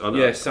abuse.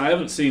 Yes, I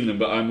haven't seen them,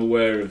 but I'm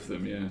aware of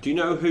them. Yeah. Do you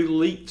know who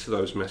leaked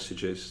those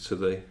messages to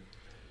the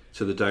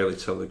Daily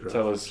Telegraph?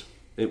 Tell us.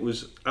 It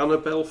was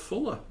Annabelle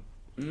Fuller,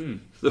 the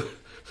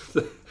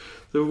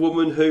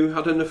woman who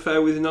had an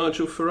affair with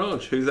Nigel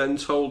Farage, who then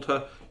told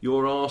her,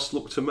 "Your arse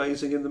looked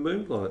amazing in the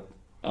moonlight."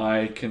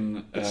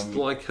 It's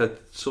like a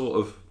sort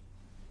of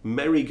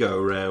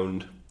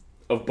merry-go-round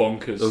of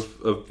bonkers. Of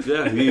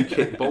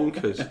UKIP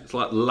bonkers. It's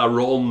like La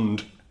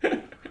Ronde.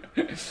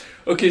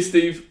 Okay,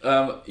 Steve,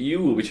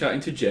 you will be chatting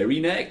to Jerry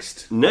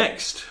next.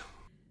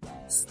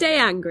 Stay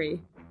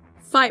angry.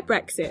 Fight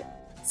Brexit.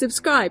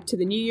 Subscribe to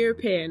The New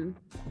European.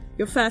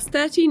 Your first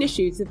 13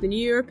 issues of The New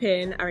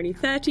European are only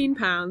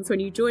 £13 when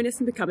you join us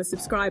and become a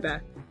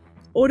subscriber.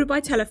 Order by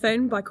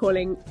telephone by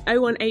calling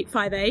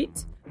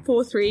 01858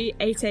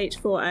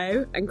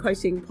 438840 and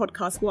quoting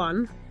podcast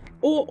 1,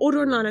 or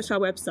order online at our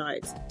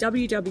website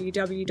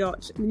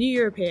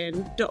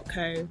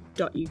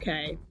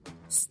www.theneweuropean.co.uk.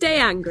 Stay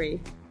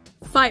angry.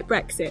 Fight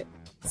Brexit.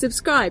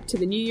 Subscribe to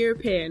The New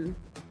European.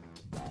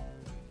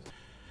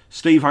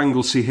 Steve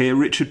Anglesey here.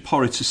 Richard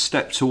Porritt has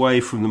stepped away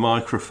from the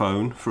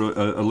microphone for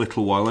a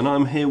little while, and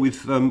I'm here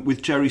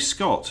with Jerry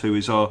Scott, who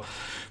is our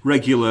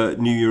regular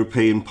New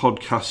European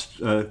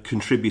podcast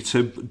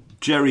contributor.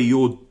 Jerry,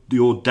 your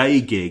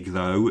day gig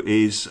though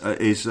is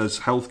as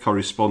health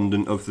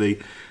correspondent of the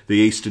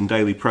Eastern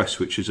Daily Press,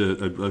 which is a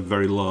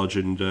very large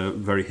and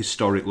very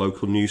historic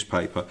local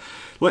newspaper.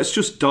 Let's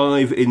just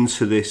dive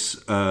into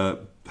this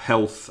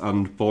health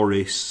and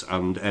Boris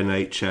and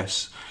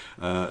NHS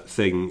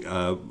thing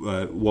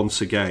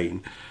once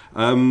again.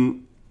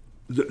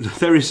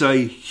 There is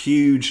a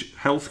huge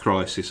health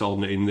crisis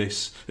on in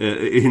this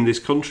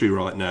country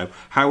right now.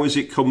 How has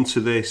it come to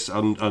this,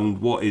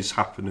 and what is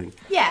happening?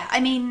 Yeah, I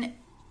mean,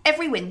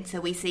 every winter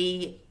we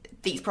see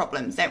these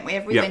problems, don't we?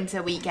 Every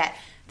winter we get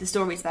the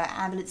stories about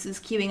ambulances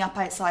queuing up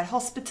outside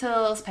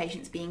hospitals,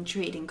 patients being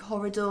treated in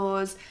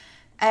corridors.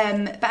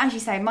 But as you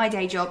say, my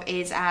day job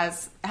is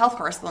as a health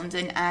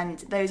correspondent, and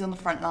those on the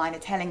front line are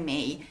telling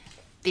me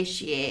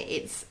this year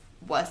it's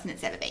worse than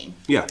it's ever been.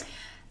 Yeah.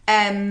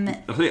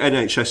 I think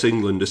NHS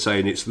England are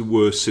saying it's the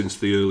worst since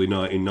the early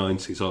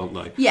 1990s, aren't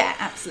they? Yeah,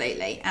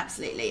 absolutely.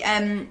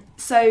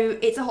 So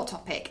it's a hot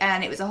topic,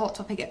 and it was a hot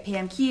topic at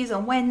PMQs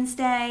on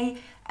Wednesday.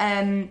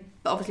 But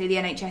obviously the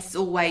NHS is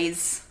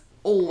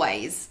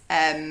always,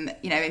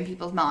 in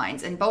people's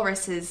minds. And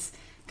Boris has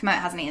come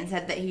out, hasn't he, and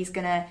said that he's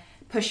going to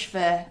push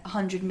for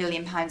 £100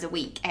 million a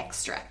week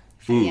extra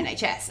for the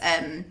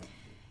NHS.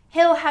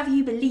 He'll have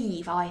you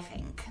believe, I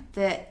think,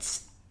 that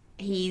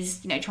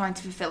he's, trying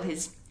to fulfil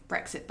his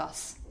Brexit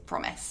bus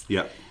promise.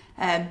 Yeah.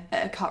 At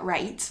a cut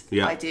rate.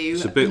 Yeah. I do.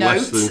 It's a bit note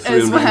less than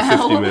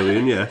 350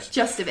 million, yes.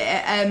 Just a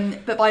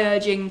bit. But by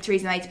urging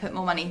Theresa May to put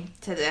more money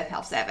to the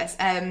health service.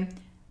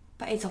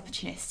 But it's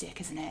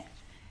opportunistic, isn't it?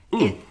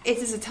 It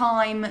is a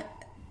time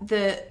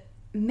that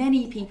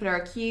many people are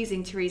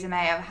accusing Theresa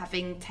May of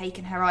having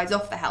taken her eyes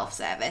off the health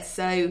service.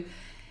 So,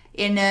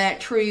 in a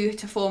true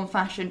to form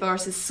fashion,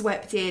 Boris has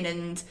swept in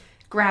and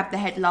grabbed the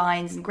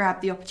headlines and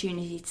grabbed the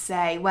opportunity to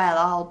say, well,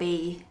 I'll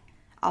be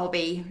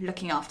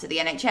looking after the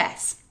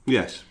NHS.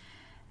 Yes.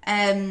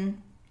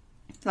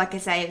 Like I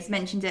say, it was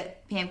mentioned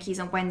at PMQs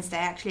on Wednesday.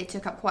 Actually, it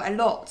took up quite a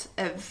lot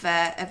of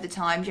the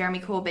time. Jeremy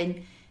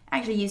Corbyn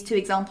actually used two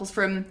examples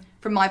from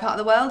my part of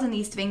the world in the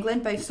east of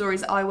England, both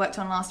stories that I worked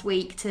on last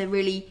week, to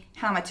really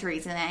hammer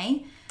Theresa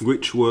May.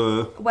 Which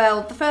were?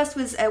 Well, the first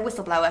was a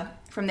whistleblower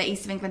from the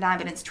East of England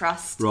Ambulance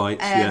Trust. Right,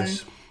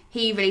 yes.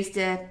 He released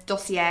a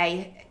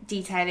dossier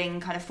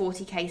detailing kind of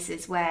 40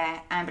 cases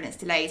where ambulance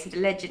delays had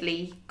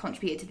allegedly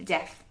contributed to the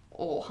death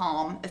or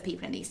harm of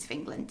people in the east of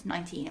England.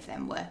 19 of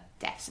them were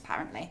deaths,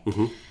 apparently.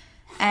 Mm-hmm.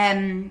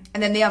 And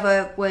then the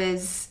other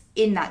was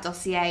in that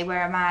dossier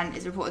where a man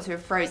is reported to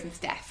have frozen to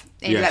death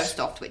in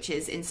Lowestoft, which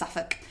is in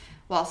Suffolk,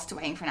 whilst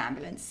waiting for an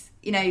ambulance.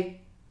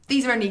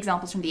 These are only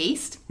examples from the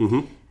east,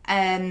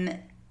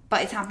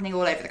 but it's happening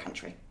all over the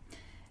country.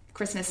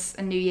 Christmas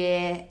and New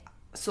Year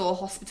saw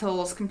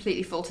hospitals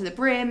completely full to the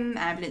brim,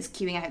 ambulance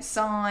queuing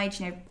outside,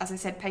 as I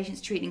said, patients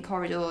treated in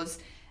corridors,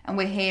 and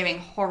we're hearing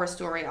horror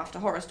story after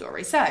horror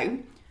story. So,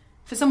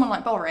 for someone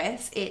like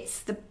Boris,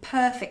 it's the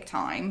perfect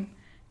time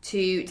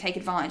to take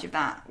advantage of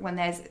that when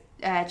there's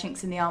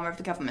chinks in the armour of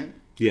the government.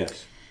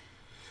 Yes.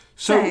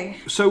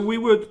 So we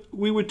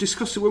were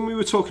discussing when we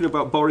were talking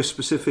about Boris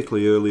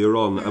specifically earlier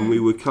on, and we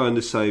were kind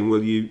of saying,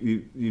 well,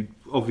 you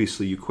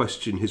obviously you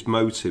question his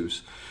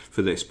motives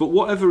for this, but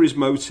whatever his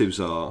motives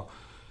are,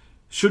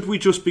 should we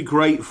just be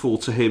grateful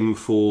to him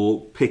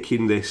for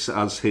picking this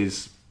as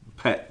his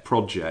pet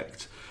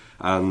project?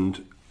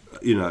 And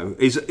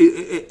is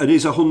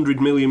 £100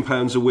 million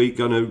a week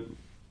going to?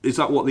 Is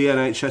that what the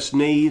NHS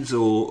needs,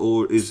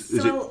 or is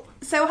it?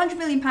 So £100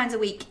 million a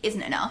week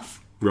isn't enough.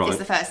 Right. Is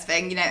the first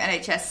thing.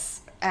 NHS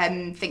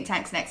think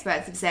tanks and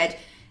experts have said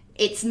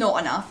it's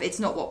not enough. It's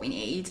not what we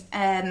need.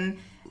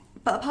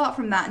 But apart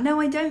from that,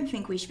 no, I don't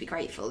think we should be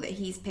grateful that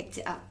he's picked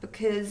it up,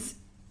 because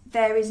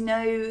there is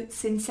no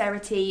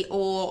sincerity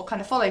or kind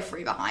of follow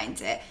through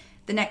behind it.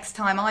 The next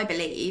time, I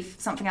believe,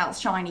 something else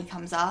shiny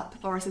comes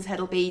up, Boris's head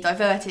will be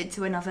diverted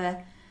to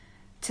another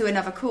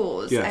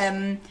cause.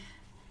 Yes.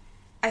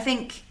 I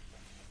think,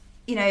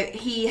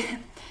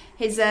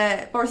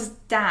 Boris's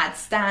dad,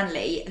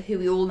 Stanley, who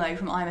we all know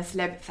from I'm a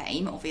Celeb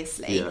fame,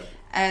 obviously,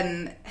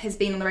 has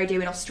been on the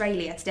radio in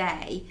Australia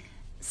today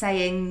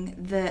saying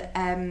that,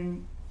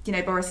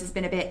 Boris has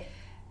been a bit,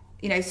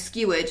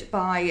 skewered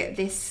by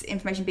this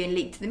information being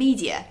leaked to the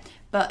media.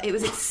 But it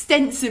was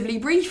extensively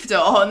briefed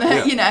on,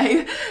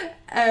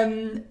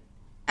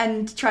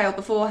 and trailed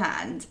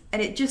beforehand.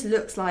 And it just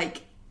looks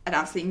like an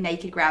absolute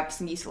naked grab for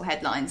some useful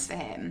headlines for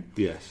him.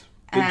 Yes.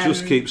 It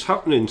just keeps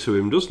happening to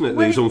him, doesn't it?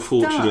 These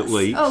unfortunate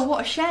leaks. Oh,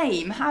 what a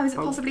shame! How is it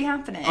possibly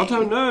happening? I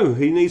don't know.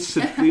 He needs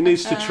to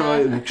try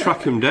and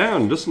track him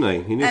down, doesn't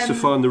he? He needs to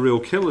find the real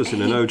killers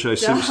in an O.J.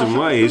 Simpson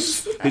way.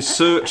 His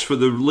search for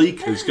the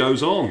leakers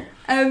goes on,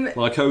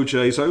 like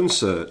O.J.'s own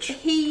search.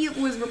 He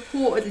was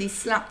reportedly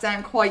slapped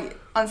down quite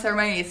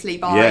unceremoniously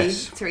by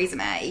Theresa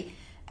May.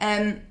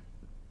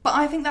 But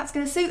I think that's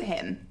going to suit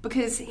him,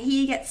 because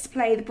he gets to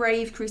play the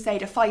brave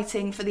crusader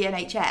fighting for the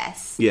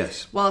NHS.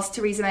 Yes. Whilst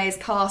Theresa May is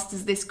cast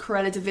as this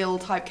Cruella de Vil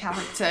type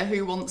character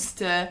who wants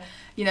to,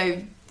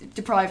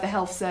 deprive the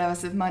health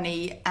service of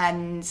money,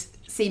 and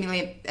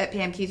seemingly at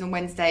PMQs on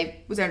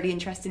Wednesday was only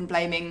interested in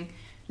blaming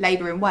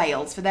Labour in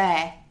Wales for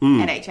their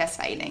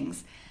NHS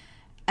failings.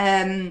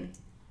 But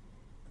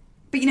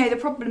the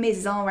problem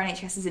is our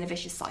NHS is in a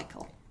vicious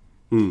cycle.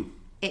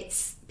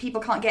 It's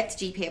people can't get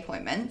to GP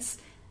appointments,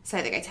 so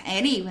they go to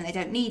A&E when they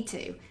don't need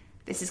to.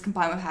 This is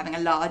combined with having a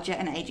larger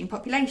and ageing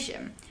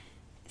population.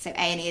 So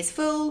A&E is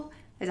full,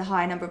 there's a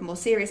higher number of more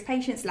serious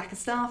patients, lack of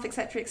staff,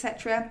 etc.,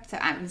 etc. So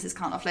ambulances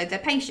can't offload their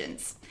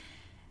patients.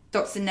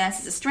 Doctors and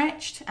nurses are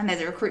stretched, and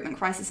there's a recruitment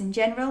crisis in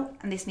general,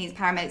 and this means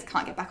paramedics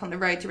can't get back on the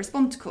road to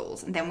respond to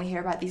calls, and then we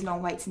hear about these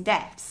long waits and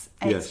deaths,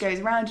 and it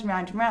goes round and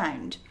round and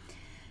round.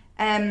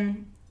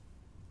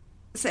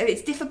 So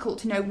it's difficult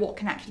to know what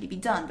can actually be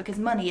done, because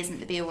money isn't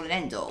the be-all and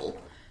end-all.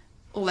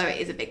 although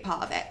it is a big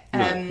part of it.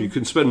 You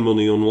can spend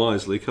money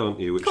unwisely, can't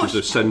you? Which is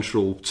a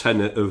central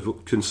tenet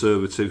of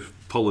Conservative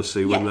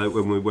policy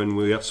when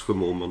we ask for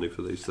more money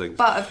for these things.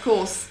 But of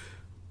course,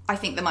 I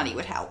think the money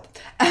would help.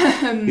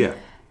 Yeah.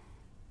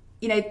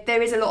 You know,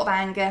 there is a lot of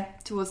anger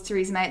towards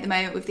Theresa May at the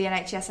moment with the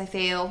NHS, I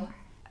feel,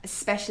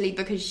 especially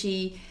because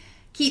she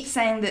keeps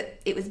saying that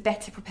it was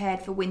better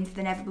prepared for winter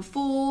than ever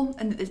before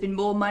and that there's been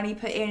more money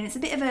put in. It's a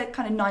bit of a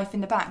kind of knife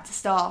in the back to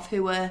staff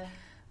who were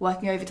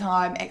working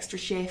overtime, extra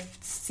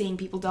shifts, seeing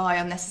people die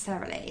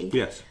unnecessarily.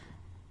 Yes.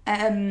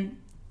 And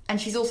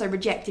she's also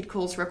rejected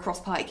calls for a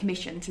cross-party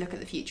commission to look at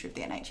the future of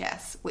the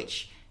NHS,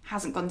 which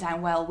hasn't gone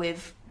down well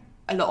with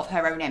a lot of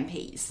her own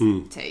MPs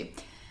too.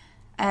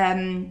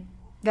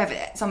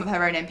 Some of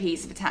her own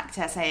MPs have attacked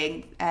her,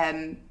 saying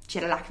she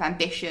had a lack of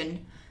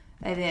ambition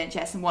over the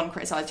NHS, and one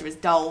criticised her as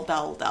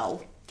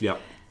dull. Yeah.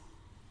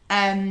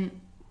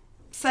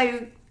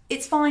 So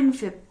it's fine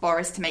for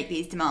Boris to make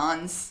these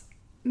demands.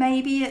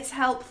 Maybe it's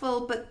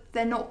helpful, but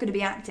they're not going to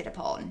be acted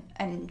upon.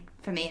 And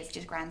for me, it's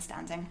just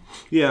grandstanding.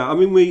 Yeah, I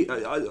mean,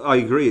 I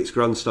agree it's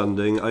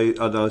grandstanding.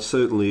 I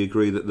certainly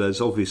agree that there's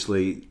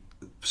obviously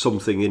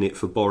something in it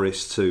for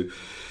Boris to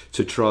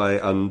try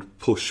and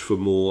push for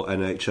more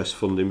NHS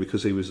funding,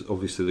 because he was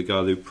obviously the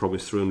guy who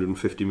promised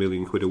 350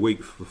 million quid a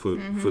week for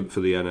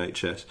the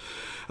NHS.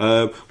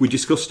 We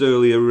discussed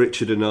earlier,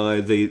 Richard and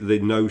I, the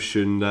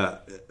notion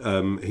that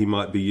he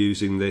might be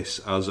using this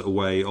as a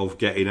way of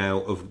getting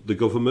out of the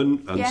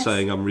government and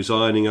saying, I'm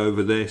resigning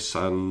over this,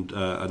 and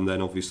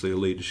then obviously a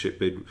leadership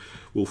bid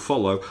will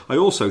follow. I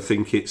also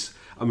think it's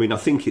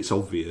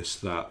obvious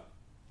that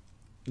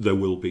there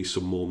will be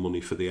some more money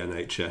for the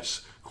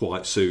NHS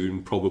quite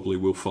soon. Probably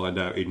we'll find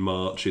out in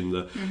March when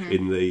the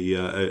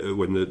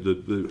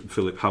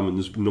Philip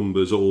Hammond's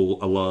numbers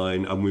all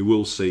align, and we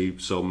will see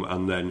some,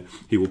 and then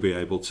he will be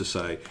able to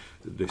say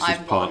this is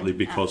partly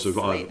because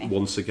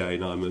once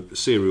again I'm a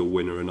serial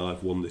winner and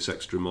I've won this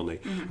extra money,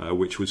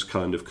 which was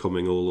kind of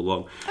coming all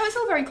along. Oh, it's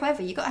all very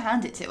clever. You've got to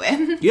hand it to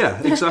him.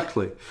 Yeah,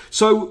 exactly.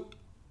 So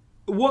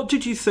what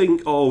did you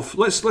think of...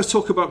 Let's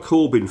talk about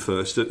Corbyn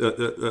first at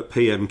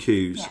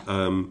PMQs.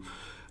 Yeah.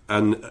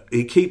 And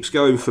he keeps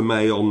going for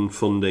May on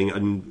funding,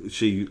 and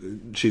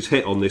she's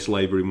hit on this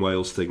Labour in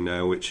Wales thing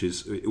now, which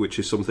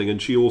is something.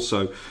 And she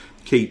also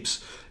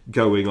keeps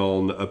going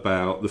on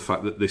about the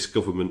fact that this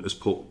government has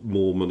put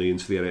more money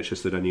into the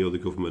NHS than any other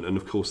government, and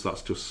of course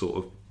that's just sort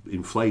of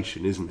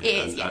inflation, isn't it?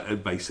 It is,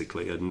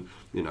 basically, and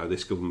you know,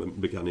 this government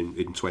began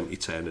in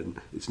 2010, and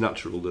it's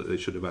natural that they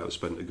should have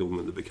outspent a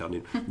government that began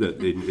in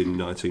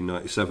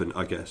 1997,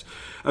 I guess.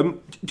 Do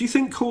you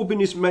think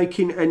Corbyn is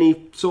making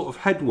any sort of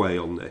headway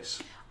on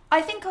this?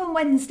 I think on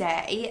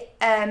Wednesday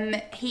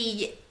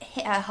he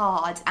hit her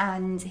hard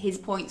and his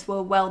points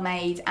were well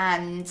made,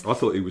 and I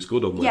thought he was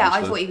good on Wednesday. Yeah,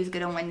 I thought he was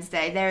good on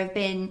Wednesday. There have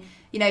been,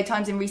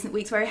 times in recent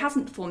weeks where he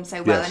hasn't performed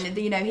so well, and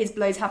his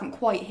blows haven't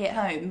quite hit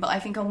home, but I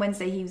think on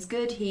Wednesday he was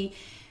good. He,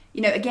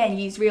 again,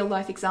 used real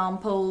life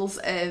examples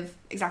of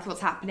exactly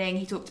what's happening.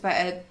 He talked about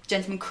a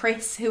gentleman,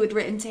 Chris, who had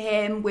written to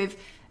him with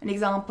an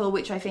example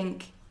which I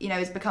think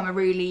has become a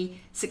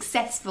really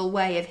successful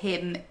way of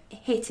him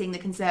hitting the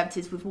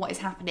Conservatives with what is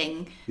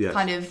happening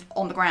kind of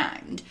on the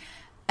ground.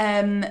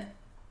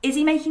 Is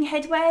he making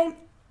headway?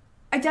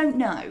 I don't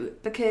know,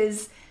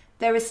 because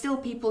there are still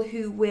people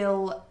who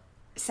will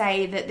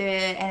say that the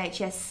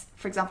NHS,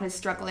 for example, is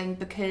struggling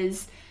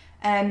because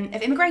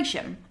of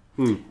immigration.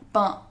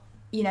 But,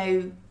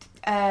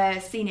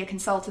 senior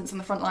consultants on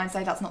the front line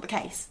say that's not the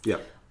case. Yeah.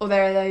 Or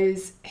there are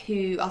those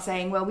who are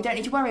saying, well, we don't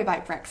need to worry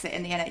about Brexit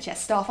in the NHS.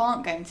 Staff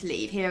aren't going to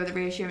leave. Here are the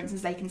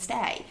reassurances they can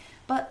stay.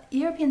 But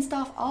European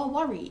staff are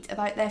worried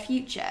about their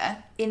future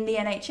in the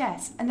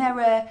NHS. And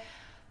there are,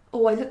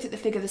 I looked at the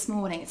figure this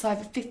morning, it's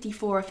either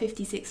 54 or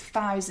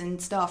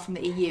 56,000 staff from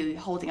the EU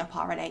holding up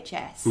our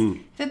NHS.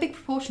 If a big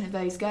proportion of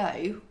those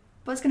go,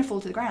 well, it's going to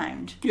fall to the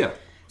ground. Yeah.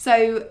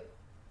 So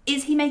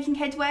is he making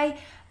headway?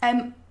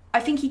 I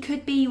think he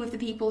could be with the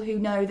people who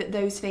know that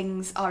those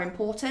things are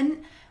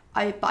important.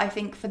 But I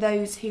think for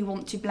those who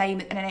want to blame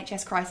an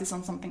NHS crisis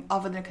on something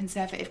other than a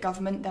Conservative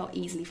government, they'll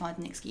easily find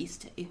an excuse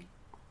to.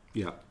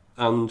 Yeah,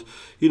 and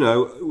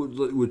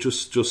we're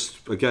just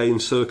again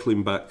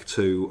circling back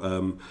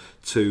to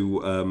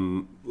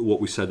what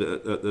we said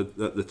at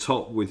the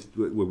top when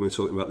we were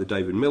talking about the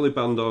David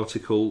Miliband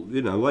article.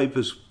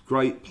 Labour's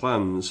great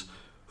plans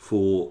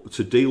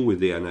to deal with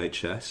the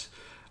NHS.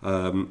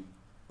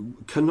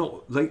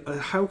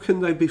 How can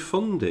they be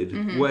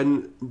funded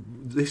when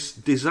this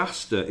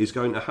disaster is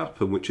going to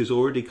happen, which is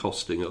already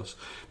costing us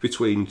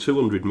between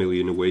 200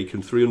 million a week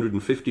and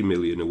 350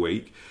 million a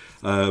week,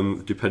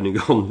 depending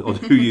on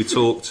who you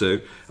talk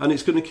to, and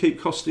it's going to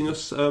keep costing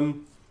us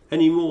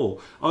any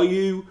more.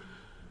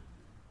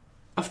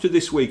 After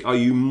this week, are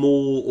you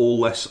more or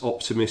less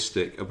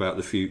optimistic about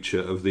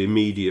the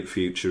immediate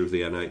future of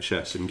the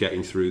NHS and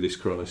getting through this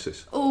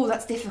crisis? Oh,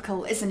 that's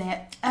difficult, isn't it?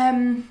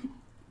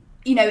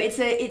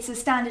 It's a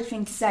standard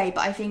thing to say,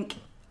 but I think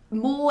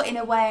more in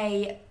a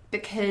way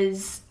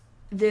because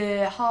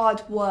the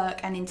hard work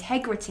and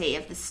integrity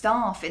of the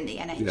staff in the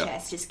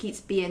NHS just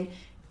keeps being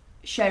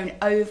shown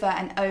over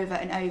and over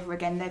and over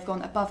again. They've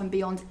gone above and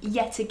beyond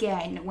yet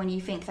again when you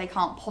think they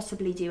can't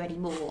possibly do any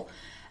more.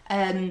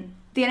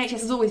 The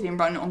NHS has always been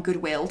run on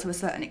goodwill to a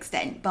certain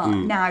extent, but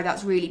now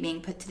that's really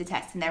being put to the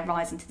test and they're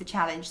rising to the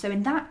challenge. So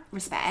in that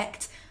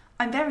respect,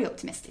 I'm very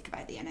optimistic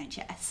about the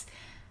NHS.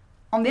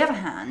 On the other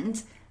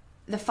hand,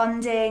 the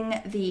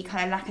funding, the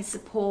kind of lack of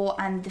support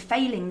and the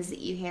failings that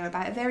you hear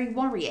about are very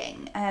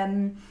worrying.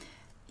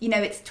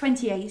 It's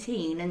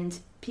 2018 and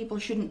people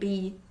shouldn't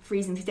be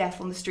freezing to death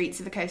on the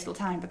streets of a coastal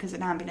town because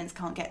an ambulance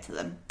can't get to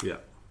them. Yeah.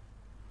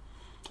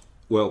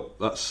 Well,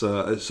 that's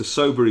it's a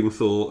sobering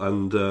thought,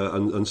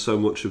 and so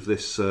much of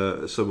this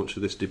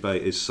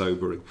debate is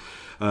sobering.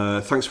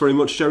 Thanks very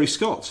much, Jerry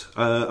Scott,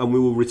 and we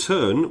will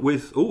return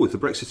with the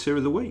Brexiteer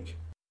of the week.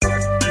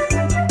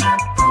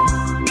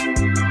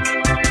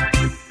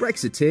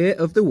 Brexiteer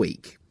of the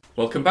week.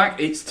 Welcome back.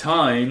 It's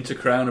time to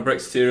crown a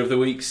Brexiteer of the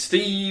week.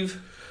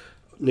 Steve.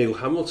 Neil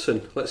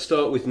Hamilton. Let's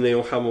start with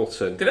Neil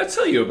Hamilton. Did I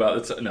tell you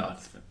about the no.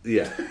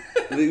 Yeah.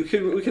 we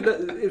can,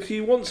 if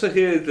you want to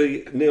hear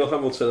the Neil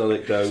Hamilton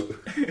anecdote...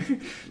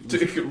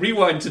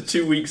 Rewind to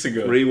 2 weeks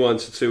ago.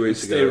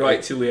 Stay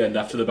right till the end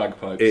after the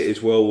bagpipes. It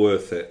is well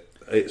worth it.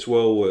 It's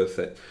well worth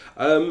it.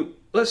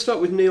 Let's start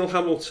with Neil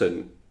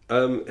Hamilton.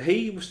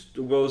 He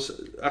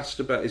was asked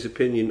about his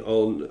opinion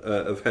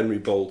of Henry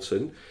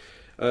Bolton.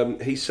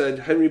 He said,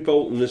 Henry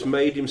Bolton has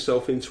made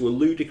himself into a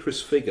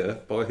ludicrous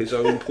figure by his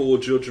own poor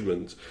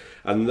judgment.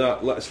 And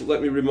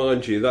let me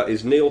remind you, that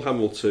is Neil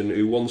Hamilton,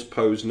 who once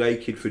posed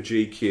naked for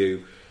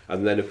GQ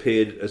and then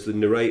appeared as the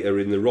narrator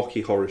in the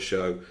Rocky Horror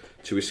Show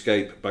to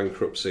escape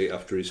bankruptcy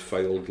after his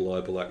failed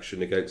libel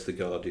action against The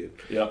Guardian.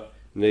 Yeah.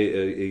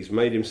 He's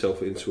made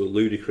himself into a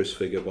ludicrous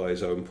figure by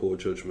his own poor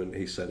judgment,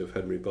 he said of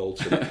Henry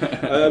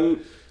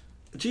Bolton.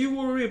 Do you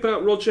worry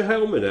about Roger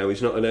Helmer now?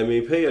 He's not an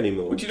MEP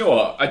anymore. Well, do you know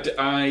what?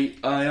 I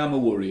am a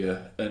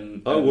worrier,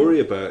 and I worry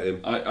about him.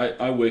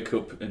 I wake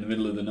up in the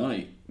middle of the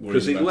night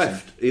because he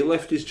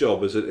left his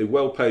job as a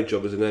well-paid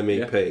job as an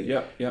MEP.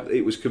 Yeah.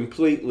 It was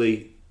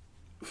completely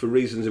for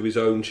reasons of his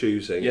own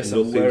choosing. Yes,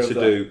 nothing to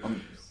do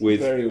with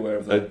very aware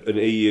of that. An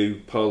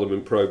EU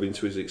Parliament probe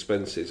into his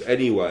expenses.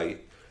 Anyway,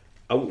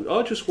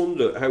 I just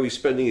wonder how he's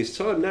spending his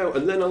time now.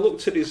 And then I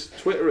looked at his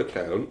Twitter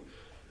account.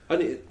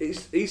 And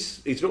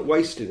he's not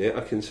wasting it, I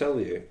can tell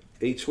you.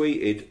 He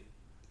tweeted,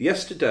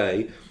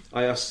 yesterday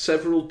I asked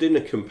several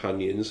dinner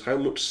companions how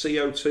much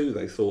CO2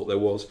 they thought there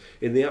was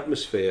in the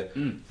atmosphere.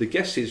 The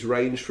guesses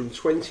ranged from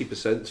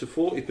 20% to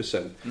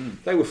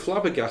 40%. They were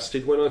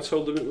flabbergasted when I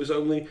told them it was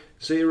only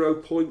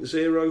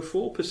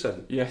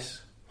 0.04%.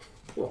 Yes.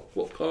 Well,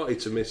 what party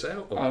to miss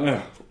out on? I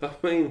know. I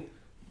mean,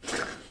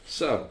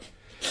 so...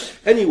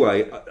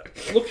 Anyway,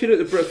 looking at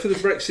the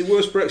Brexit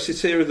worst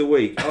Brexiteer of the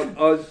week,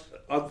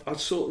 I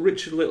saw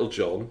Richard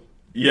Littlejohn.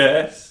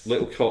 Yes.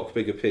 Little cock,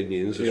 big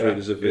opinions, as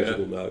readers of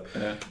Visual know.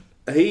 Yeah.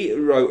 He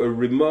wrote a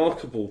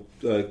remarkable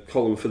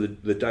column for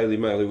the Daily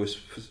Mail, who was,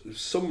 for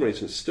some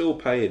reason, still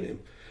paying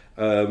him.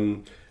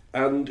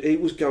 And he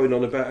was going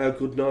on about how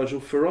good Nigel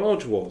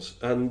Farage was.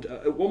 And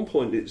at one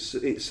point it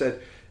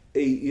said,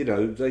 he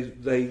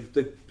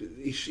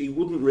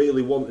wouldn't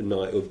really want a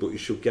knighthood, but he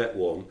should get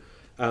one.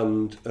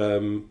 And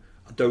I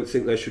don't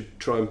think they should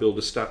try and build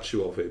a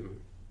statue of him.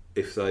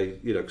 If they,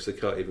 because they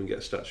can't even get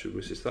a statue of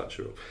Mrs.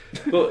 Thatcher up.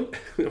 But,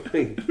 I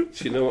mean, do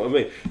you know what I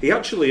mean? He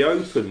actually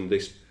opened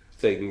this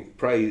thing,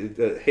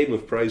 hymn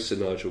of praise to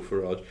Nigel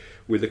Farage,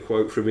 with a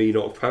quote from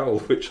Enoch Powell,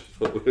 which I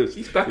thought was...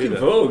 He's back in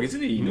vogue,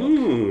 isn't he,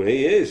 Enoch?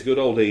 He is, good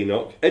old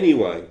Enoch.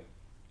 Anyway,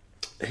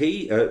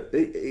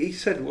 he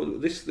said, well,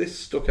 this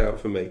stuck out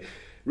for me.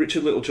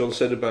 Richard Littlejohn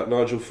said about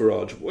Nigel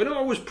Farage, when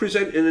I was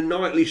presenting a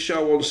nightly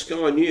show on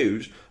Sky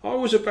News, I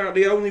was about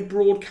the only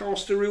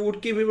broadcaster who would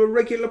give him a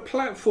regular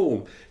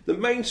platform. The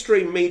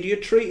mainstream media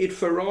treated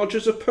Farage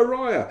as a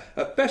pariah,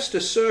 at best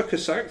a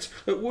circus act,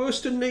 at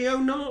worst a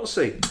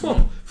neo-Nazi.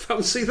 Oh,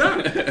 fancy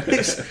that.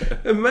 It's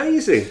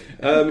amazing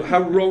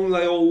how wrong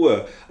they all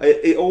were.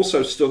 It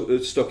also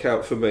stuck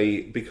out for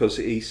me because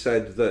he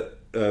said that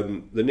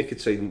the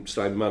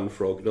nicotine-stained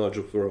man-frog,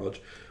 Nigel Farage,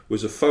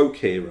 was a folk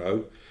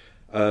hero.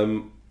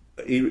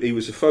 He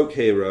was a folk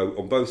hero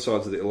on both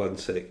sides of the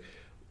Atlantic,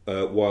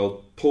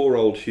 while poor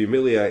old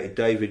humiliated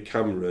David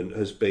Cameron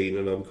has been,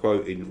 and I'm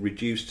quoting,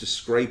 reduced to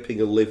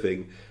scraping a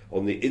living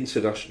on the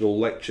international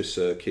lecture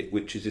circuit,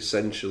 which is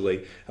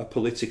essentially a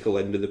political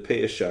end of the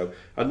pier show.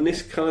 And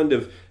this kind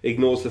of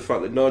ignores the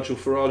fact that Nigel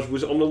Farage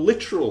was on a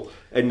literal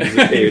end of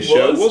the pier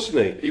show,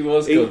 wasn't he? He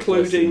was,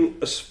 including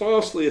a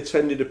sparsely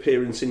attended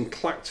appearance in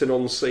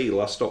Clacton-on-Sea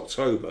last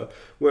October,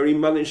 where he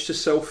managed to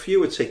sell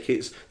fewer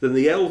tickets than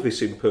the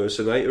Elvis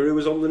impersonator who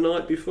was on the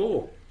night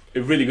before.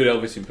 A really good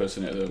Elvis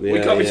impersonator, though. Yeah,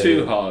 we can't be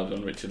too hard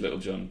on Richard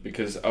Littlejohn,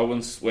 because I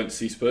once went to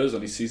see Spurs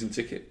on his season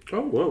ticket.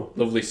 Oh, wow.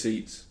 Lovely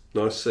seats.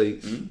 Nice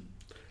seats.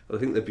 I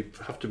think they'd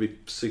have to be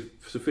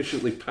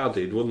sufficiently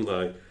padded, wouldn't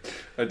they?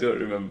 I don't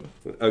remember.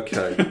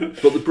 Okay.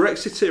 But the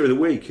Brexiteer of the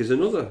week is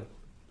another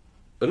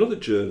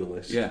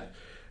journalist. Yeah.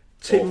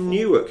 Tim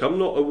Newark. I'm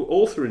not an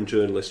author and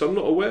journalist. I'm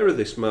not aware of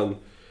this man.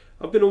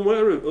 I've been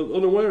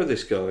unaware of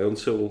this guy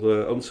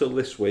until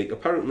this week.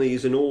 Apparently,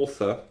 he's an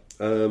author.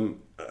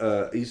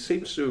 He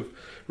seems to have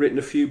written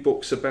a few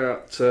books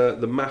about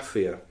the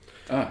mafia.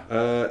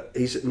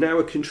 He's now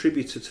a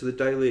contributor to the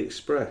Daily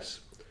Express,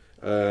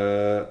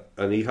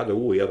 and he had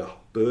a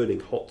burning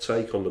hot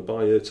take on the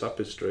Bayeux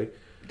Tapestry.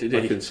 Did he?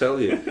 I can tell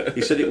you.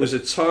 He said it was a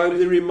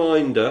timely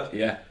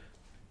reminder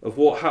of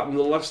what happened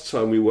the last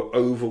time we were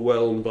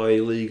overwhelmed by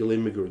illegal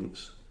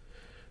immigrants.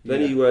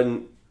 Then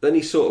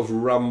he sort of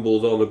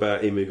rambled on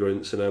about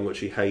immigrants and how much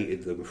he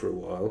hated them for a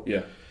while.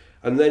 Yeah.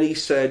 And then he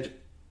said,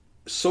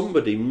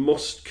 somebody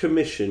must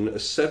commission a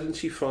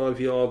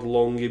 75-yard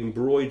long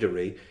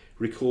embroidery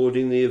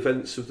recording the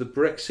events of the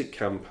Brexit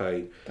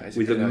campaign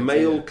with a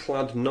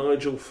mail-clad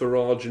Nigel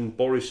Farage and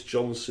Boris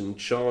Johnson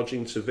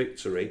charging to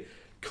victory,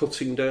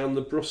 cutting down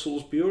the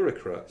Brussels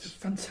bureaucrats. It's a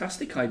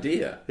fantastic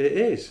idea. It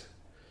is.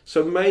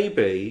 So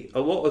maybe a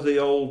lot of the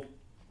old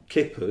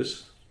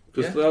kippers,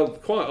 because they're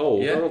quite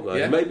old, aren't they?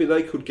 Yeah. Maybe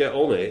they could get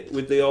on it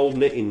with the old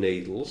knitting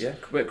needles. Yeah,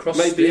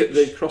 maybe at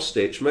the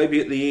cross-stitch, maybe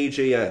at the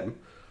EGM.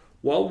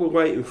 While we're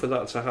waiting for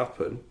that to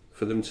happen,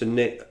 for them to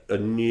knit a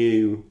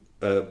new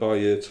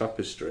Bayeux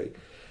Tapestry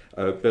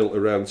built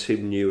around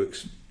Tim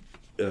Newark's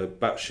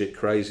batshit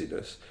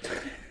craziness,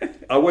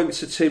 I went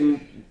to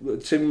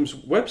Tim's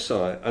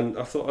website and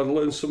I thought I'd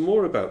learn some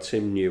more about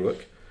Tim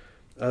Newark.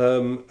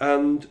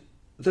 And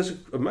there's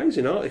an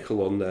amazing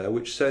article on there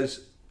which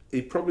says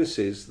he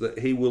promises that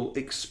he will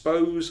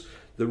expose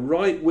the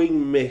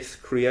right-wing myth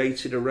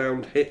created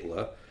around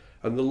Hitler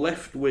and the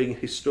left-wing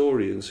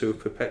historians who have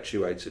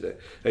perpetuated it.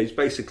 And he's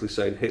basically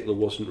saying Hitler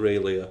wasn't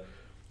really a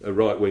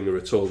right-winger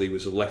at all, he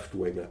was a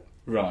left-winger.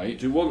 Right.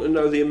 Do you want to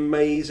know the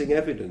amazing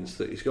evidence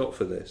that he's got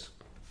for this?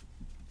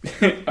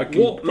 I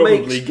can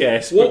probably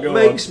guess. What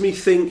makes me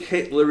think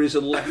Hitler is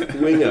a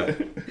left-winger,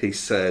 he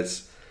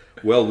says.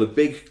 Well, the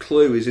big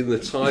clue is in the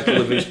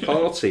title of his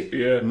party,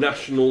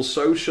 National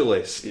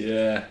Socialist.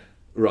 Yeah.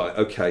 Right,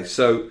 okay,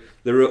 so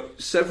there are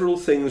several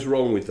things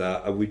wrong with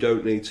that, and we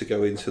don't need to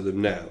go into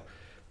them now.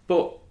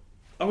 But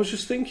I was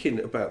just thinking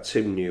about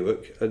Tim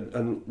Newark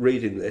and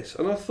reading this,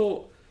 and I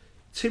thought,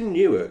 Tim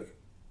Newark,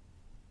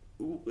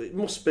 it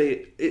must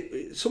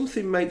be...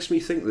 something makes me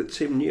think that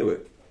Tim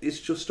Newark is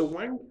just a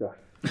wanker.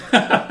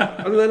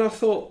 And then I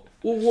thought,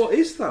 well, what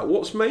is that?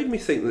 What's made me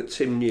think that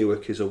Tim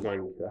Newark is a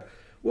wanker?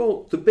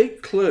 Well, the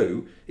big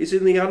clue is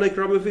in the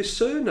anagram of his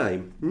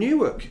surname,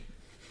 Newark.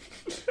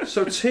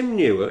 So Tim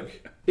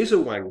Newark is a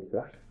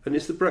wanker and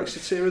is the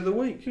Brexiteer of the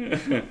week.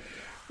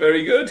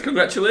 Very good.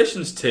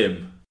 Congratulations,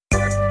 Tim.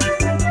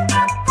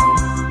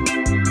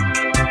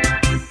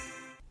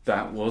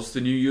 That was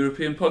the New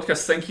European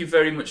Podcast. Thank you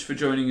very much for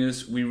joining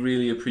us. We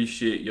really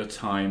appreciate your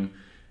time.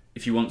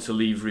 If you want to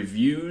leave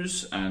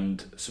reviews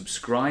and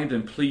subscribe,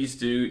 then please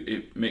do.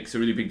 It makes a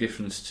really big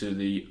difference to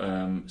the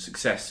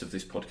success of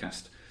this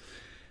podcast.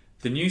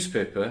 The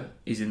newspaper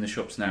is in the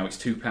shops now. It's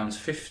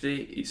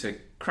 £2.50. It's a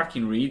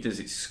cracking read. There's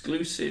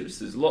exclusives.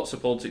 There's lots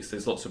of politics.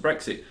 There's lots of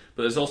Brexit.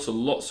 But there's also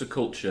lots of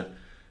culture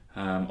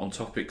on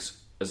topics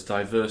as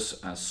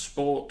diverse as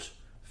sport,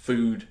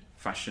 food,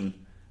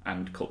 fashion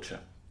and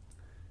culture.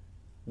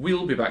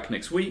 We'll be back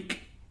next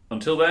week.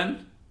 Until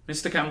then,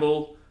 Mr.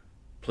 Campbell,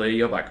 play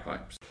your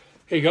bagpipes.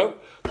 Here you go.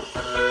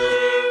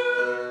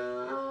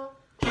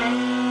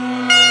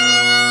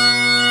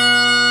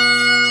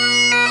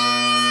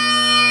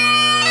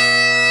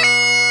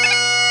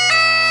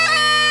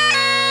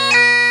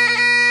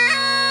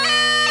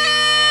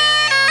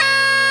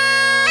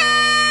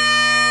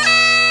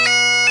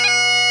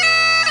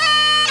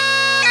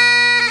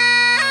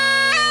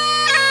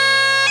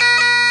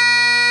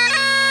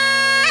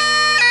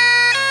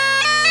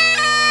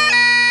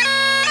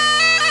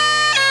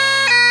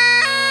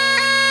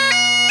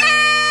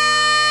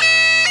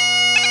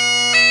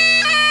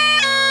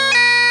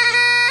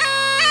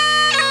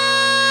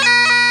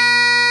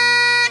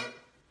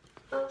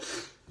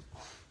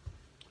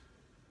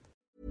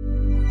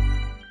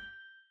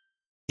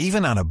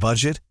 Even on a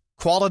budget,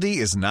 quality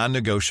is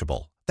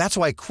non-negotiable. That's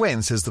why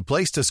Quince is the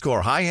place to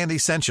score high-end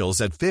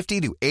essentials at 50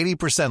 to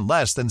 80%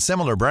 less than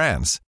similar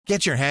brands.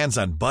 Get your hands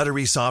on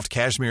buttery soft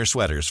cashmere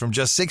sweaters from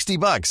just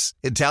 $60,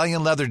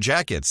 Italian leather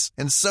jackets,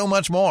 and so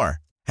much more.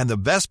 And the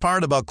best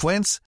part about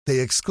Quince,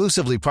 they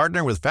exclusively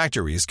partner with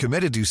factories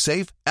committed to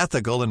safe,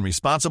 ethical, and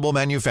responsible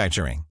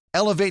manufacturing.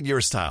 Elevate your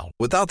style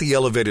without the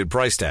elevated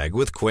price tag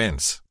with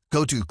Quince.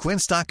 Go to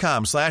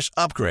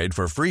quince.com/upgrade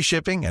for free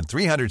shipping and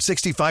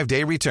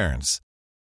 365-day returns.